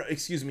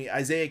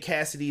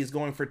Cassidy is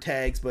going for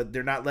tags, but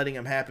they're not letting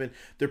them happen.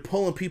 They're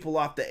pulling people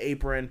off the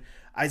apron.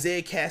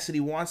 Isaiah Cassidy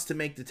wants to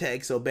make the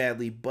tag so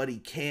badly, but he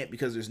can't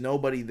because there's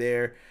nobody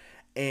there.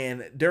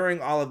 And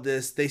during all of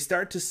this, they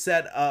start to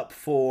set up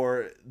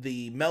for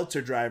the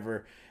Meltzer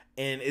driver.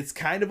 And it's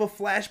kind of a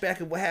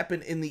flashback of what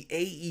happened in the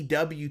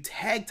AEW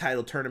Tag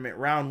Title Tournament,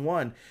 round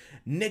 1.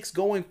 Nick's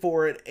going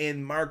for it,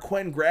 and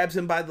Marquand grabs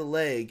him by the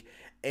leg.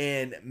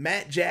 And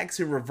Matt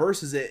Jackson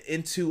reverses it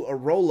into a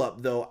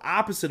roll-up, though,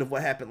 opposite of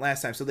what happened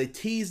last time. So they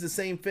tease the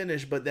same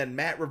finish, but then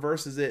Matt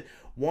reverses it.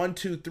 1,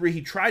 2, 3.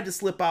 He tried to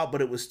slip out,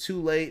 but it was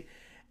too late.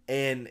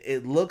 And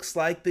it looks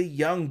like the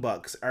Young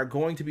Bucks are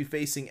going to be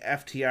facing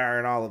FTR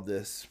in all of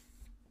this.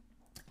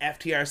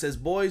 FTR says,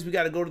 boys, we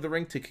got to go to the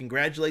ring to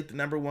congratulate the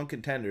number 1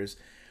 contenders.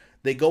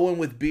 They go in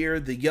with beer.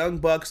 The Young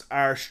Bucks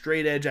are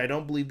straight edge. I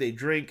don't believe they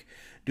drink,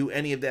 do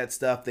any of that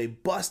stuff. They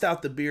bust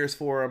out the beers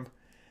for them.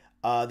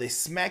 They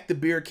smack the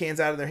beer cans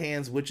out of their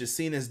hands, which is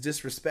seen as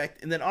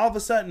disrespect. And then all of a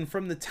sudden,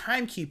 from the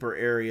timekeeper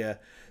area,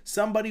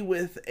 somebody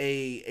with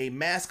a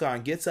mask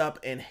on gets up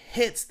and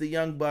hits the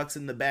Young Bucks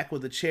in the back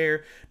with a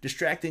chair,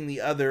 distracting the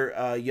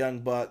other Young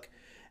Buck.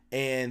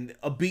 And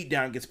a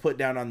beatdown gets put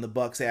down on the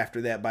Bucks after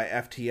that by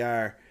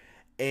FTR.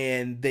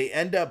 And they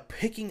end up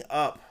picking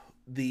up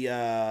the,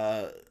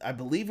 I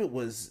believe it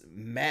was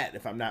Matt,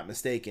 if I'm not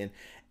mistaken,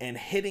 and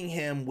hitting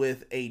him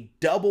with a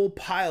double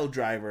pile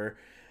driver.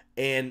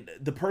 And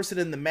the person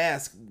in the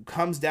mask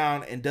comes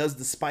down and does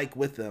the spike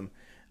with them.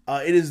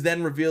 It is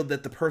then revealed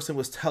that the person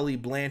was Tully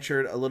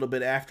Blanchard a little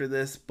bit after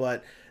this,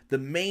 but the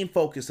main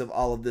focus of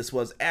all of this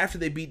was after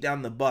they beat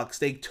down the Bucks,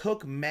 they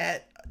took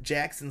Matt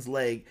Jackson's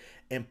leg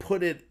and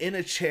put it in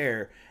a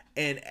chair,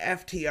 and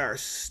FTR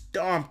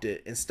stomped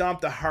it and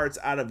stomped the hearts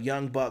out of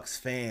Young Bucks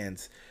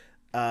fans.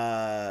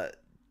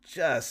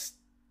 Just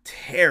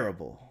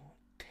terrible.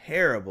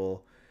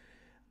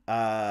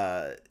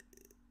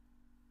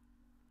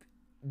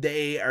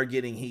 They are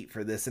getting heat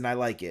for this, and I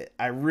like it.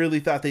 I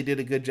really thought they did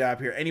a good job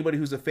here. Anybody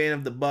who's a fan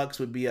of the Bucks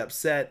would be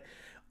upset.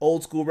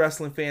 Old school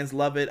wrestling fans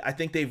love it. I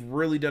think they've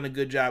really done a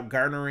good job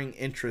garnering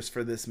interest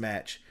for this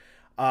match.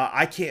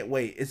 I can't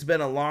wait. It's been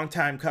a long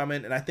time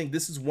coming, and I think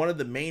this is one of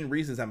the main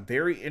reasons I'm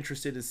very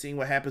interested in seeing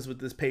what happens with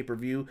this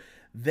pay-per-view.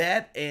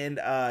 That and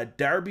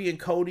Darby and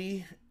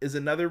Cody is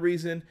another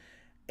reason,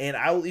 and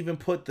I will even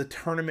put the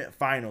tournament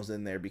finals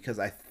in there because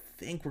I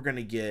think we're going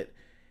to get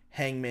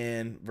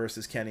Hangman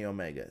versus Kenny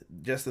Omega.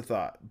 Just a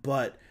thought,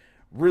 but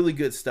really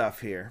good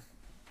stuff here.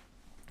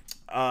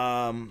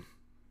 Yeah,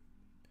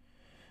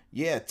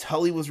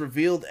 Tully was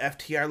revealed.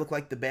 FTR looked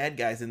like the bad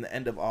guys in the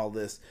end of all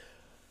this.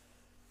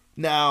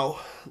 Now,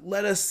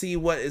 let us see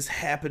what is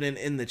happening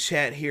in the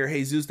chat here.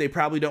 Jesus, they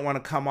probably don't want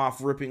to come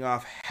off ripping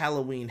off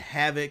Halloween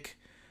Havoc.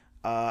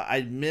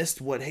 I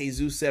missed what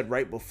Jesus said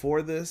right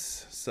before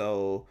this,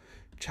 so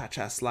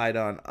cha-cha slide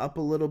on up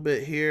a little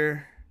bit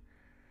here.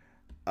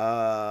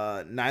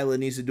 Nyla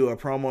needs to do a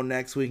promo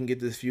next week and get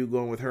this feud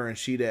going with her and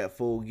Sheeta at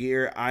Full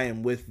Gear. I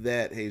am with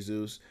that,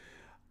 Jesus.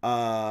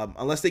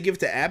 Unless they give it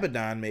to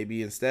Abaddon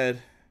maybe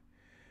instead.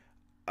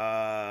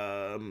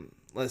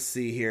 Let's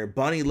see here.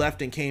 Bunny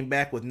left and came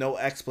back with no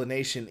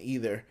explanation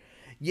either.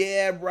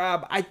 Yeah,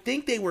 Rob, I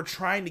think they were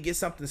trying to get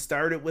something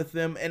started with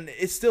them, and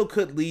it still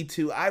could lead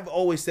to... I've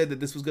always said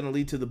that this was going to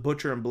lead to the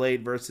Butcher and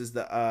Blade versus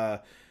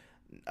the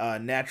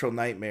Natural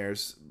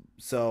Nightmares.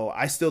 So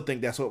I still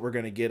think that's what we're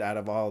going to get out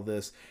of all of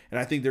this. And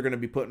I think they're going to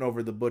be putting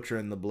over the Butcher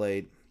and the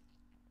Blade.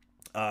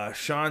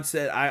 Sean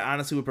said, I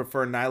honestly would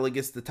prefer Nyla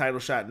gets the title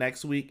shot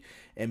next week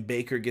and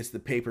Baker gets the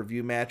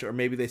pay-per-view match. Or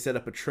maybe they set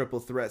up a triple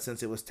threat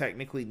since it was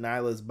technically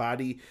Nyla's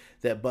body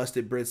that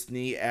busted Britt's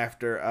knee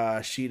after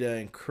Sheeta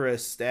and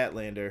Chris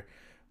Statlander.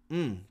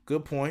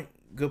 Good point.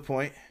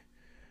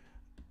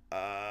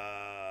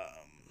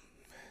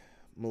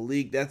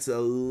 Malik, that's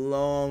a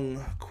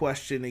long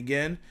question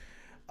again.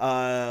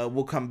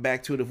 We'll come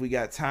back to it if we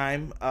got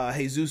time.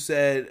 Jesus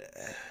said,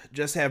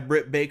 just have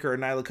Britt Baker or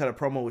Nyla cut a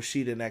promo with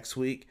Sheeta next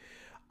week.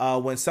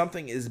 When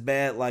something is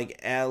bad like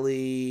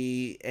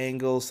Ali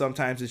Angle,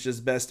 sometimes it's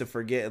just best to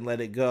forget and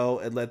let it go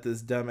and let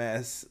this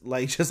dumbass,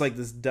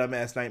 this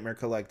dumbass Nightmare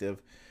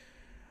Collective.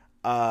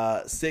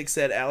 Six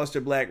said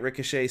Aleister Black,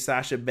 Ricochet,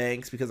 Sasha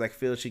Banks because I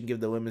feel she can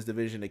give the women's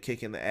division a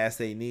kick in the ass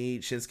they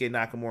need. Shinsuke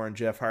Nakamura and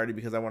Jeff Hardy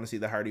because I want to see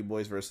the Hardy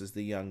Boys versus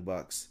the Young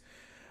Bucks.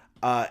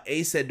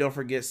 A said don't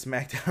forget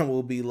SmackDown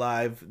will be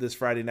live this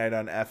Friday night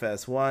on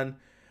FS1.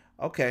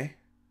 Okay.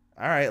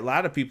 All right, a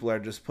lot of people are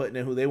just putting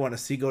in who they want to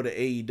see go to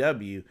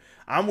AEW.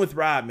 I'm with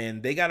Rob,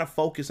 man. They got to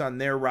focus on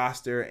their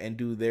roster and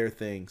do their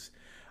things.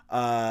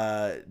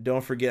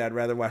 Don't forget, I'd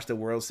rather watch the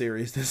World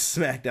Series than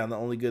SmackDown. The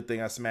only good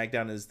thing on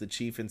SmackDown is the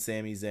Chief and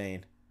Sami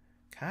Zayn.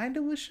 kind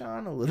of with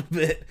Sean a little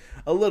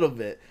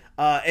bit.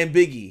 And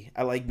Big E.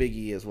 I like Big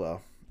E as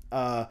well.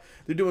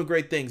 They're doing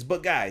great things.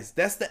 But guys,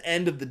 that's the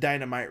end of the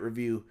Dynamite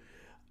review.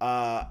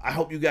 I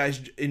hope you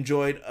guys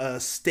enjoyed a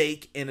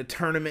steak in a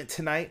tournament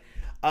tonight.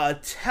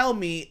 Tell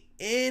me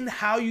in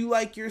how you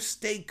like your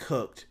steak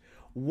cooked.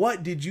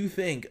 What did you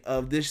think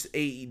of this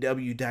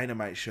AEW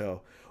Dynamite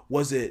show?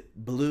 Was it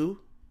blue?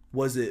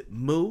 Was it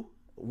moo?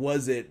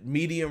 Was it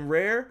medium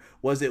rare?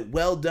 Was it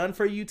well done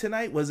for you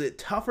tonight? Was it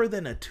tougher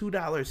than a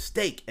 $2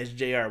 steak, as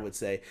JR would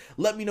say?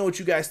 Let me know what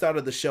you guys thought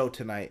of the show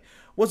tonight.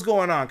 What's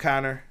going on,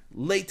 Connor?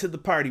 Late to the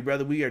party,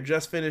 brother. We are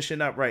just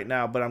finishing up right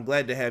now, but I'm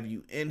glad to have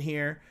you in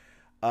here.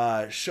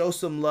 Show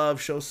some love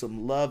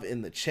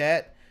in the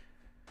chat.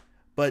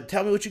 But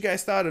tell me what you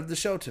guys thought of the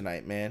show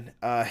tonight, man.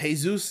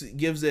 Jesus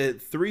gives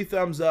it 3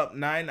 thumbs up,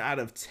 9 out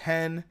of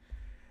 10.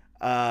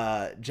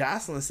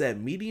 Jocelyn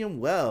said medium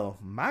well.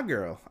 My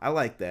girl. I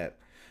like that.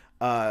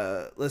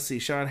 Let's see.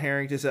 Sean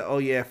Harrington said, oh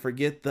yeah,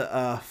 forget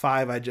the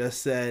 5 I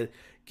just said.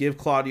 Give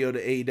Claudio to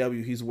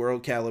AEW. He's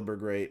world caliber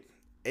great.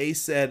 A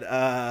said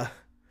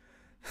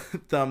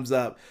thumbs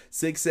up.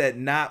 6 said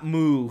not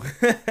moo.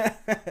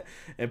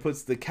 And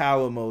puts the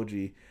cow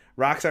emoji.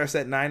 Rockstar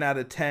said 9 out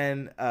of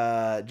 10.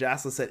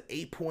 Jocelyn said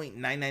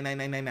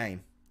 8.999999.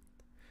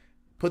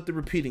 Put the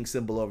repeating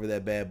symbol over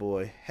that bad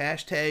boy.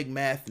 Hashtag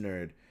math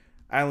nerd.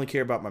 I only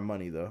care about my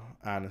money though,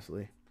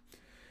 honestly.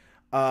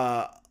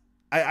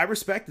 I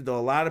respect it though.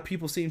 A lot of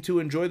people seem to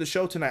enjoy the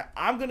show tonight.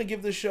 I'm going to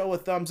give the show a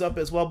thumbs up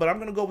as well, but I'm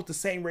going to go with the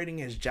same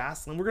rating as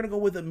Jocelyn. We're going to go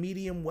with a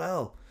medium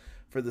well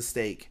for the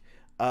steak.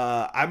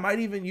 I might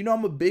even,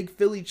 I'm a big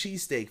Philly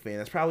cheesesteak fan.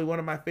 That's probably one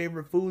of my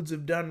favorite foods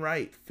if done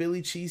right.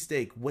 Philly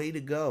cheesesteak, way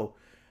to go.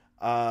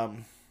 I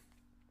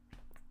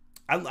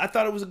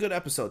thought it was a good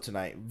episode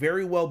tonight.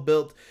 Very well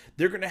built.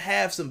 They're going to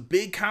have some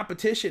big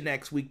competition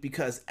next week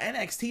because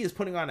NXT is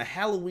putting on a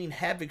Halloween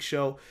Havoc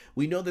show.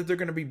 We know that they're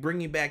going to be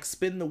bringing back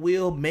Spin the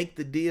Wheel, Make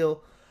the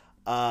Deal.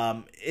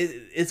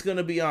 It's going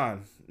to be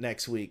on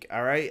next week,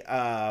 all right?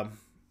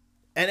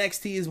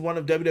 NXT is one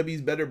of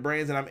WWE's better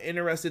brands, and I'm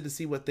interested to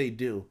see what they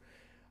do.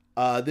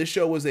 This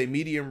show was a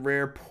medium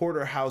rare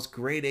porterhouse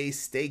grade A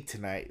steak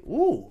tonight.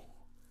 Ooh.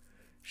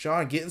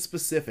 Sean, getting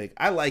specific.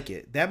 I like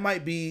it. That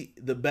might be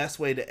the best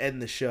way to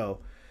end the show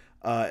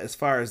as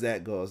far as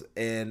that goes.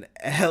 And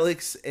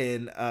Alex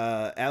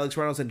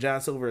Reynolds and John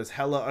Silver is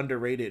hella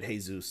underrated,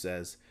 Jesus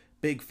says.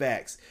 Big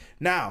facts.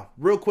 Now,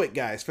 real quick,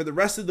 guys, for the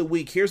rest of the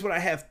week, here's what I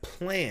have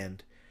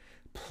planned,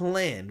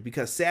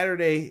 because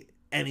Saturday,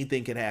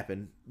 anything can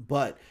happen.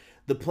 But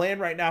the plan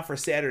right now for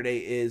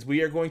Saturday is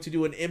we are going to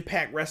do an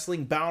Impact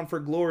Wrestling Bound for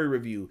Glory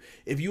review.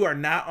 If you are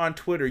not on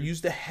Twitter,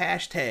 use the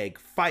hashtag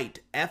FIGHT,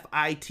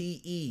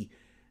 F-I-T-E,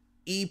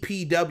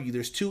 EPW.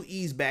 There's 2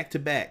 E's back to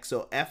back.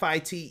 So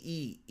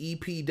F-I-T-E,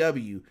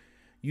 EPW.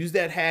 Use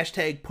that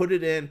hashtag, put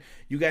it in.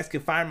 You guys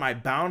can find my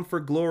Bound for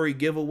Glory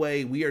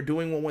giveaway. We are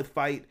doing one with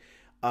FIGHT.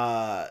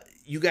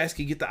 You guys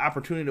can get the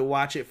opportunity to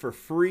watch it for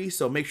free.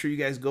 So make sure you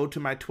guys go to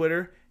my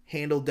Twitter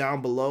handle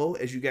down below,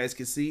 as you guys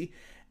can see.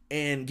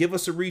 And give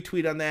us a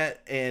retweet on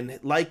that and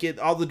like it.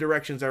 All the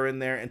directions are in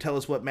there, and tell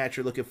us what match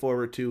you're looking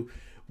forward to.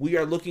 We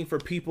are looking for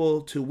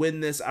people to win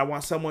this. I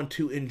want someone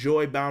to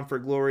enjoy Bound for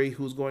Glory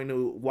who's going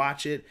to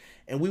watch it.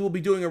 And we will be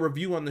doing a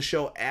review on the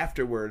show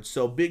afterwards.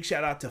 So big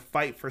shout out to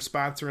FIGHT for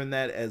sponsoring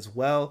that as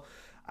well.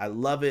 I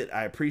love it.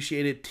 I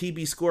appreciate it.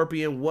 TB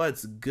Scorpion,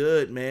 what's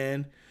good,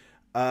 man?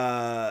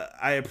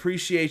 I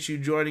appreciate you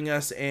joining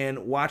us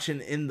and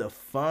watching in the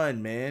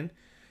fun, man.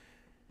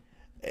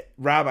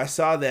 Rob, I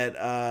saw that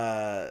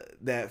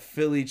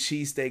Philly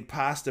cheesesteak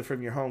pasta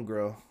from your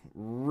homegirl.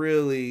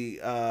 Really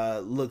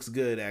looks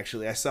good,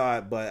 actually. I saw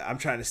it, but I'm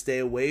trying to stay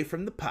away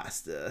from the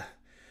pasta.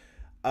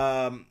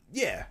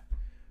 Yeah.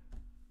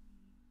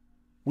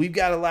 We've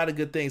got a lot of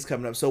good things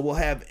coming up. So we'll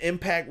have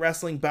Impact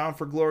Wrestling Bound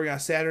for Glory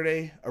on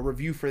Saturday, a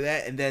review for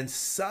that. And then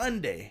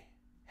Sunday,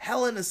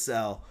 Hell in a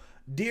Cell.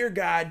 Dear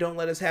God, don't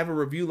let us have a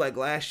review like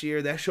last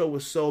year. That show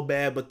was so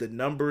bad, but the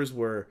numbers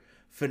were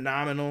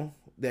phenomenal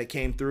that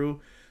came through.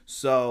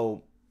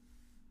 So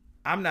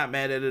I'm not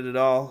mad at it at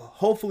all.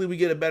 Hopefully we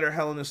get a better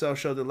Hell in a Cell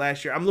show than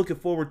last year. I'm looking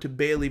forward to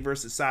Bayley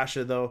versus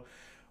Sasha, though.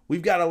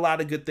 We've got a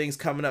lot of good things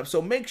coming up.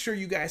 So make sure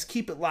you guys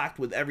keep it locked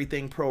with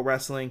Everything Pro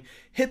Wrestling.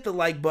 Hit the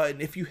like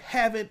button. If you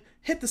haven't,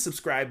 hit the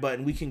subscribe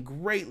button. We can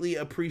greatly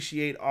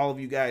appreciate all of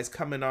you guys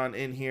coming on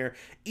in here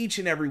each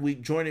and every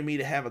week, joining me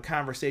to have a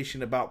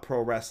conversation about pro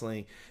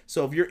wrestling.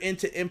 So if you're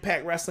into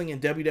Impact Wrestling and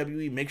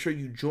WWE, make sure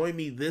you join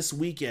me this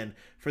weekend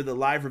for the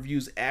live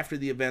reviews after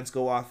the events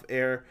go off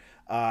air.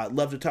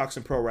 Love to talk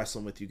some pro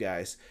wrestling with you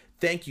guys.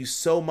 Thank you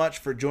so much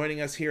for joining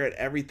us here at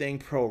Everything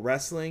Pro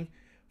Wrestling.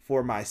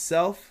 For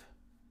myself,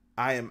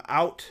 I am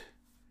out.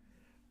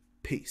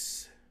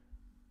 Peace.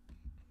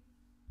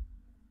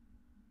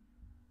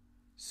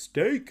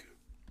 Steak.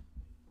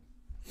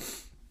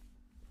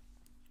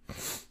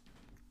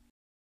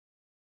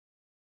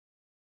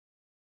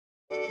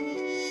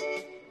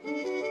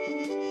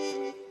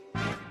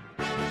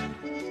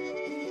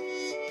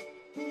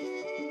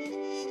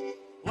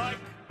 Like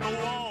the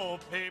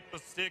wallpaper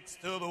sticks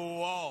to the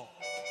wall.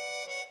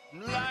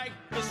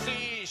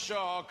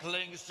 shore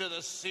clings to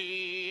the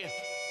sea.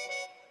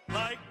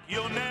 Like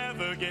you'll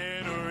never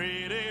get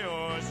rid of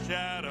your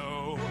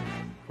shadow.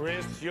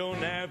 Chris, you'll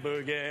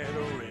never get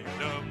rid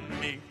of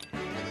me.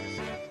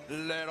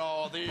 Let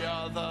all the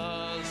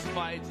others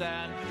fight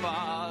and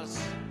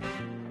fuss.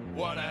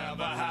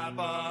 Whatever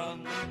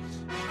happens,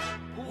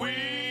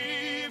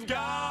 we've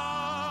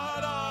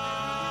got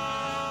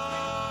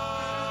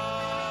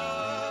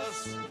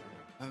us.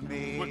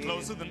 We're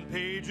closer than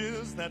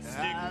pages that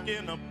stick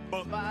in a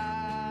book.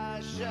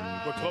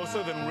 We're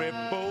closer than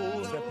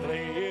ripples that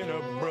play in a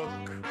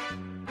brook.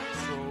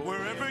 So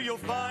wherever you'll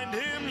find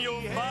him,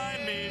 you'll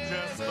find me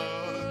just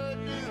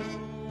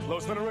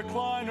closer than a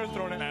recliner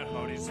thrown at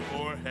Hody's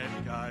forehead,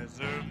 guys,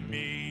 or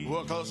me.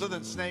 We're closer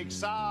than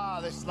snakes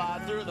are, they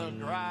slide through the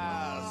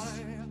grass.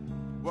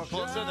 We're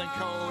closer than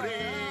Cody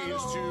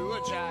is to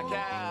a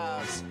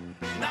jackass.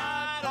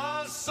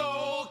 Not a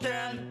soul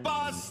can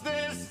bust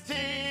this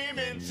team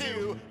in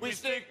two. We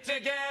stick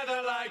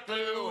together like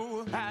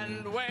glue.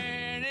 And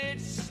when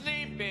it's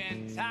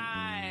sleeping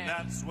time,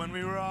 That's when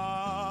we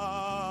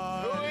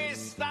rise. we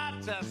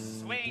start to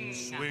swing.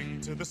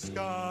 Swing to the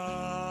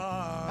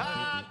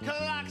sky. Our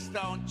clocks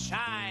don't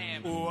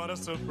chime. What a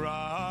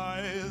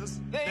surprise.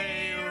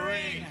 They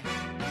ring.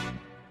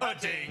 A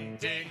ding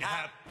ding,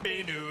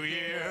 happy new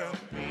year.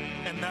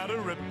 And now to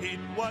repeat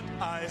what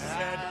I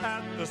said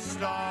at the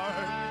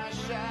start.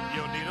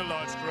 You'll need a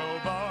large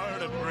crowbar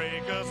to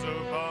break us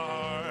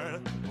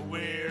apart.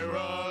 We're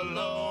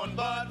alone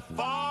but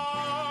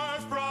far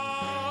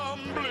from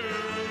blue.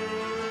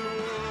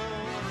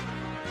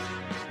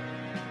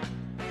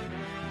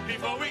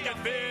 Before we get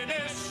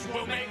finished,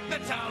 we'll make the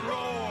town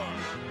roar.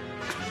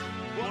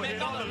 We'll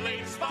hit all the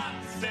late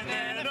spots and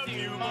then a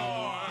few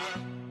more.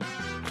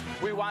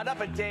 We wind up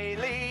at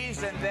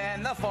dailies and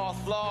then the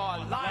fourth floor.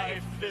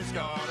 Life is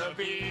gonna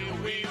be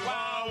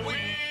wee-wah-wee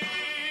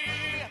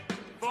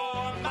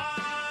for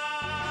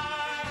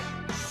my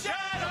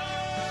shadow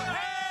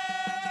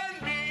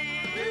and me.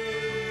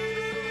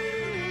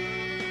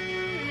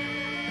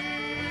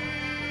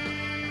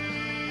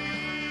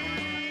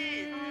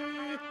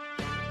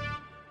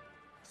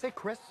 Say,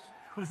 Chris,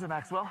 What is it,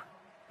 Maxwell?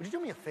 would you do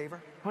me a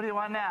favor? What do you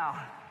want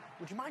now?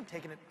 Would you mind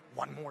taking it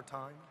one more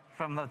time?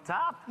 From the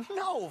top?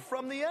 No,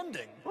 from the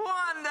ending.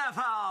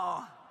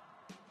 Wonderful!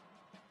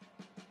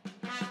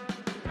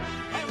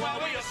 And while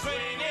we are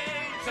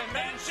swinging, to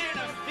mention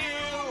a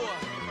few,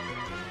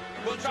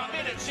 we'll drop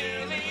in a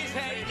Chili's,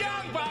 hey,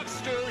 Young Bucks,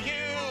 screw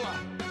you.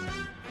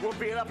 We'll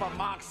beat up a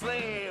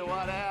Moxley,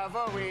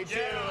 whatever we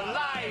do.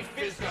 Life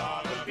is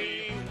gonna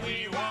be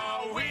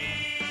wee-wah-wee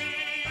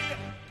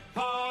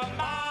for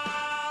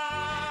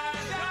my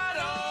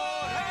shadow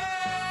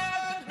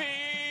and me.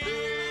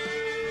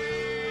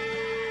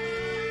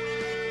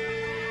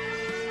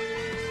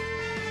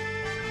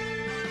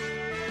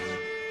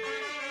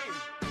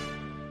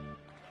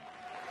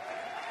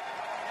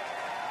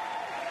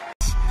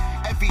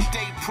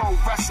 Everyday pro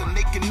wrestling,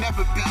 they can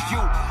never be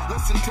you.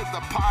 Listen to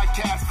the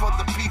podcast for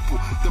the people,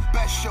 the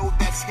best show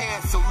that's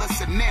here, so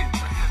listen in.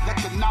 Let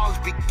the knowledge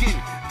begin,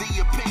 the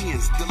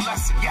opinions, the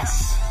lesson,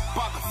 yes.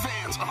 By the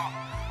fans,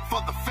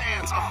 for the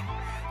fans,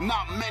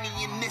 not many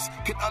in this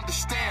can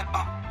understand,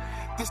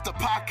 This the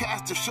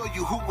podcast to show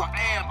you who I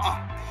am,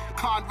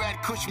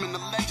 Conrad Cushman, the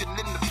legend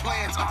in the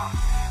plans,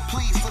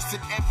 Please listen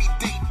every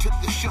day to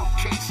the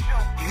showcase.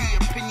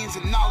 The opinions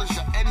and knowledge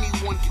that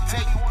anyone can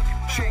take.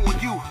 Showing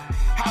you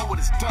how it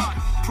is done.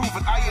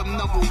 Proving I am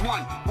number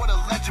one. What a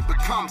legend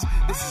becomes.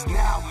 This is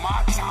now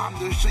my time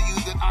to show you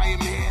that I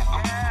am here.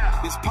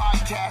 This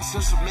podcast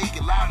just to make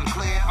it loud and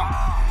clear.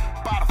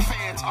 By the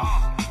fans,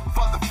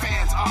 for the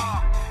fans,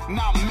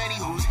 not many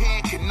who's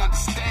here can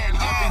understand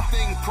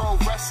everything pro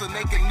wrestling.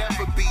 They can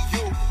never be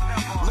you.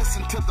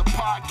 Listen to the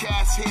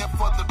podcast here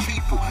for the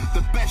people.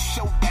 The best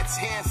show that's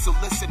here, so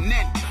listen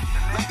in.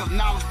 Let the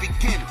knowledge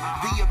begin,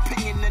 the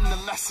opinion and the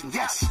lesson.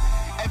 Yes,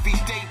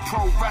 everyday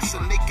pro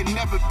wrestling, they can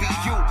never be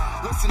you.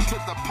 Listen to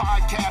the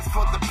podcast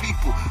for the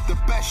people. The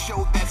best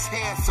show that's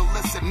here, so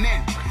listen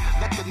in.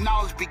 Let the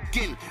knowledge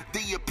begin,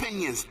 the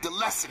opinions, the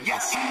lesson.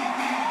 Yes.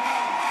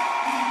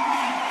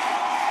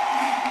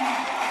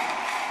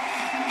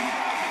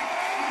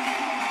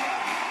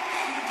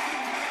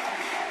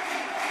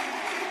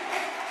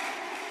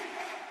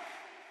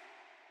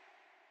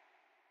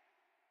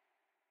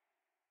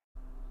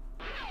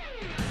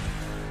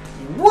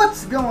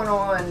 What's going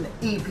on,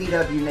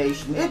 EPW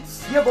Nation?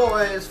 It's your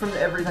boys from the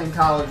Everything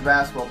College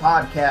Basketball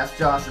Podcast,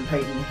 Josh and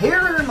Peyton, here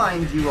to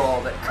remind you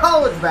all that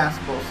college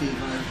basketball season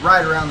is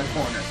right around the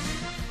corner.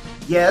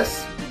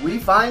 Yes, we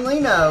finally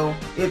know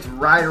it's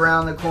right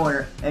around the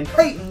corner. And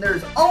Peyton,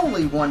 there's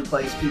only one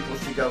place people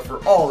should go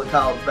for all the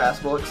college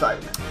basketball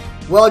excitement.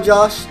 Well,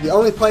 Josh, the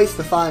only place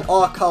to find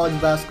all college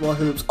basketball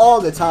hoops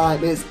all the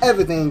time is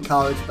Everything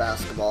College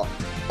Basketball.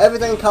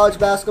 Everything College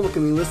Basketball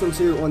can be listened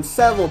to on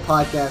several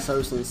podcast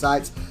hosting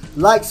sites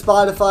like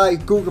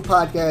Spotify, Google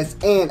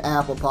Podcasts, and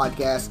Apple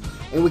Podcasts.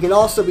 And we can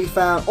also be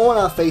found on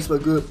our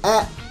Facebook group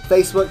at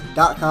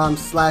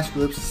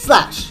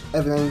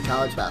facebook.com/groups/everything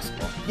college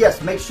basketball.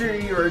 Yes, make sure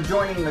you are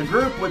joining the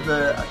group with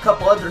a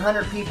couple other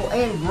 100 people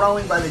and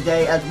growing by the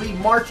day as we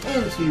march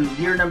into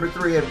year number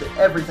 3 of the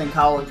Everything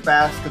College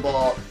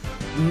Basketball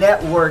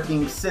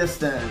networking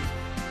system.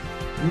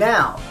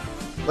 Now,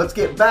 let's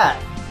get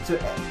back to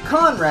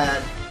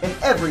Conrad and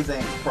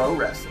Everything Pro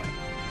Wrestling.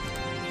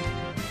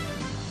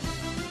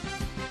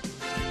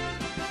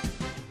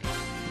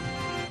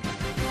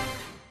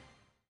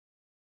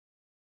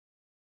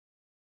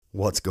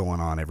 What's going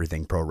on,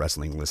 Everything Pro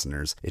Wrestling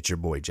listeners? It's your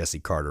boy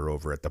Jesse Carter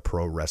over at the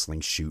Pro Wrestling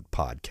Shoot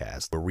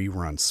podcast, where we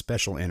run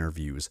special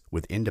interviews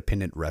with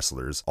independent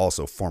wrestlers,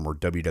 also former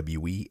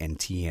WWE and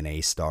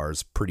TNA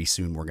stars. Pretty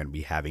soon we're going to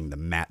be having the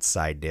Matt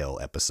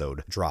Sydal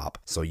episode drop,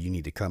 so you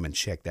need to come and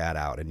check that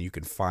out. And you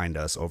can find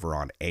us over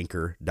on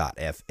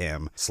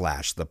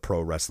anchor.fm/the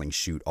Pro Wrestling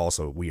Shoot.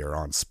 Also, we are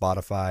on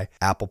Spotify,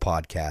 Apple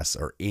Podcasts,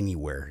 or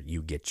anywhere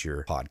you get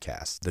your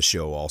podcasts. The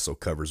show also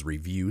covers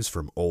reviews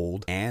from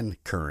old and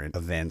current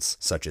events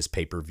such as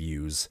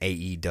pay-per-views,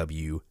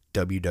 AEW,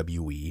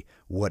 WWE,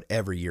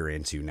 whatever you're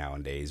into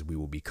nowadays, we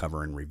will be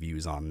covering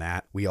reviews on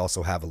that. We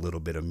also have a little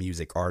bit of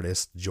music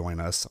artists join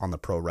us on the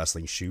Pro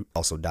Wrestling Shoot,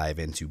 also dive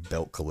into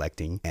belt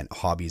collecting and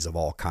hobbies of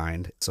all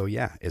kind. So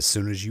yeah, as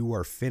soon as you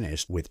are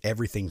finished with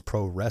Everything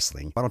Pro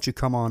Wrestling, why don't you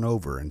come on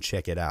over and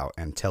check it out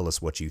and tell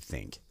us what you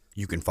think.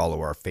 You can follow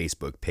our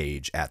Facebook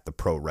page at the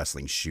Pro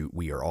Wrestling Shoot.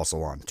 We are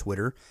also on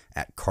Twitter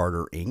at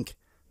Carter Inc.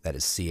 That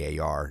is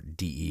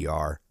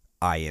CARDER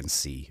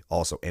INC.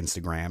 Also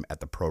Instagram at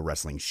the Pro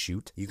Wrestling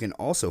Shoot. You can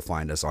also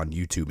find us on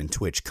YouTube and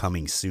Twitch.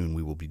 Coming soon,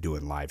 we will be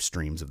doing live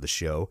streams of the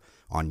show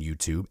on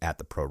YouTube at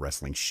the Pro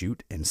Wrestling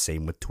Shoot, and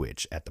same with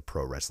Twitch at the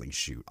Pro Wrestling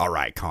Shoot. All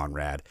right,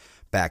 Conrad,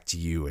 back to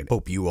you, and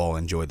hope you all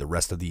enjoy the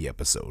rest of the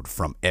episode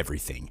from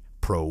Everything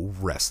Pro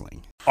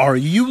Wrestling. Are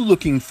you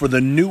looking for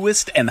the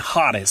newest and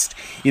hottest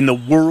in the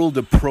world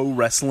of pro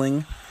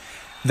wrestling?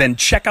 Then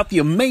check out the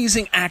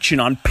amazing action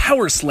on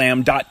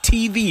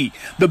Powerslam.tv,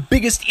 the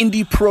biggest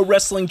indie pro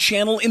wrestling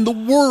channel in the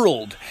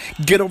world.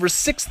 Get over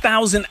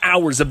 6,000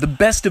 hours of the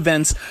best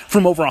events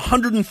from over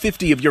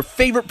 150 of your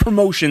favorite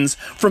promotions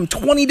from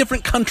 20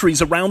 different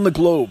countries around the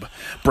globe.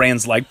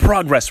 Brands like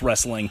Progress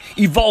Wrestling,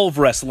 Evolve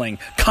Wrestling,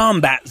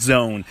 Combat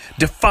Zone,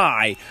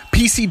 Defy,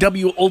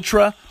 PCW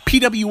Ultra,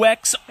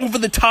 PWX, Over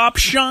the Top,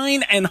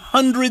 Shine, and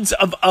hundreds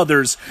of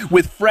others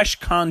with fresh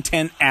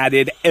content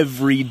added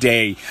every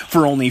day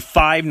for only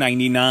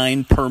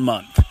 $5.99 per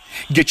month.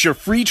 Get your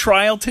free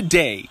trial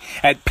today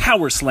at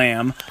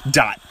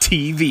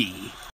Powerslam.tv.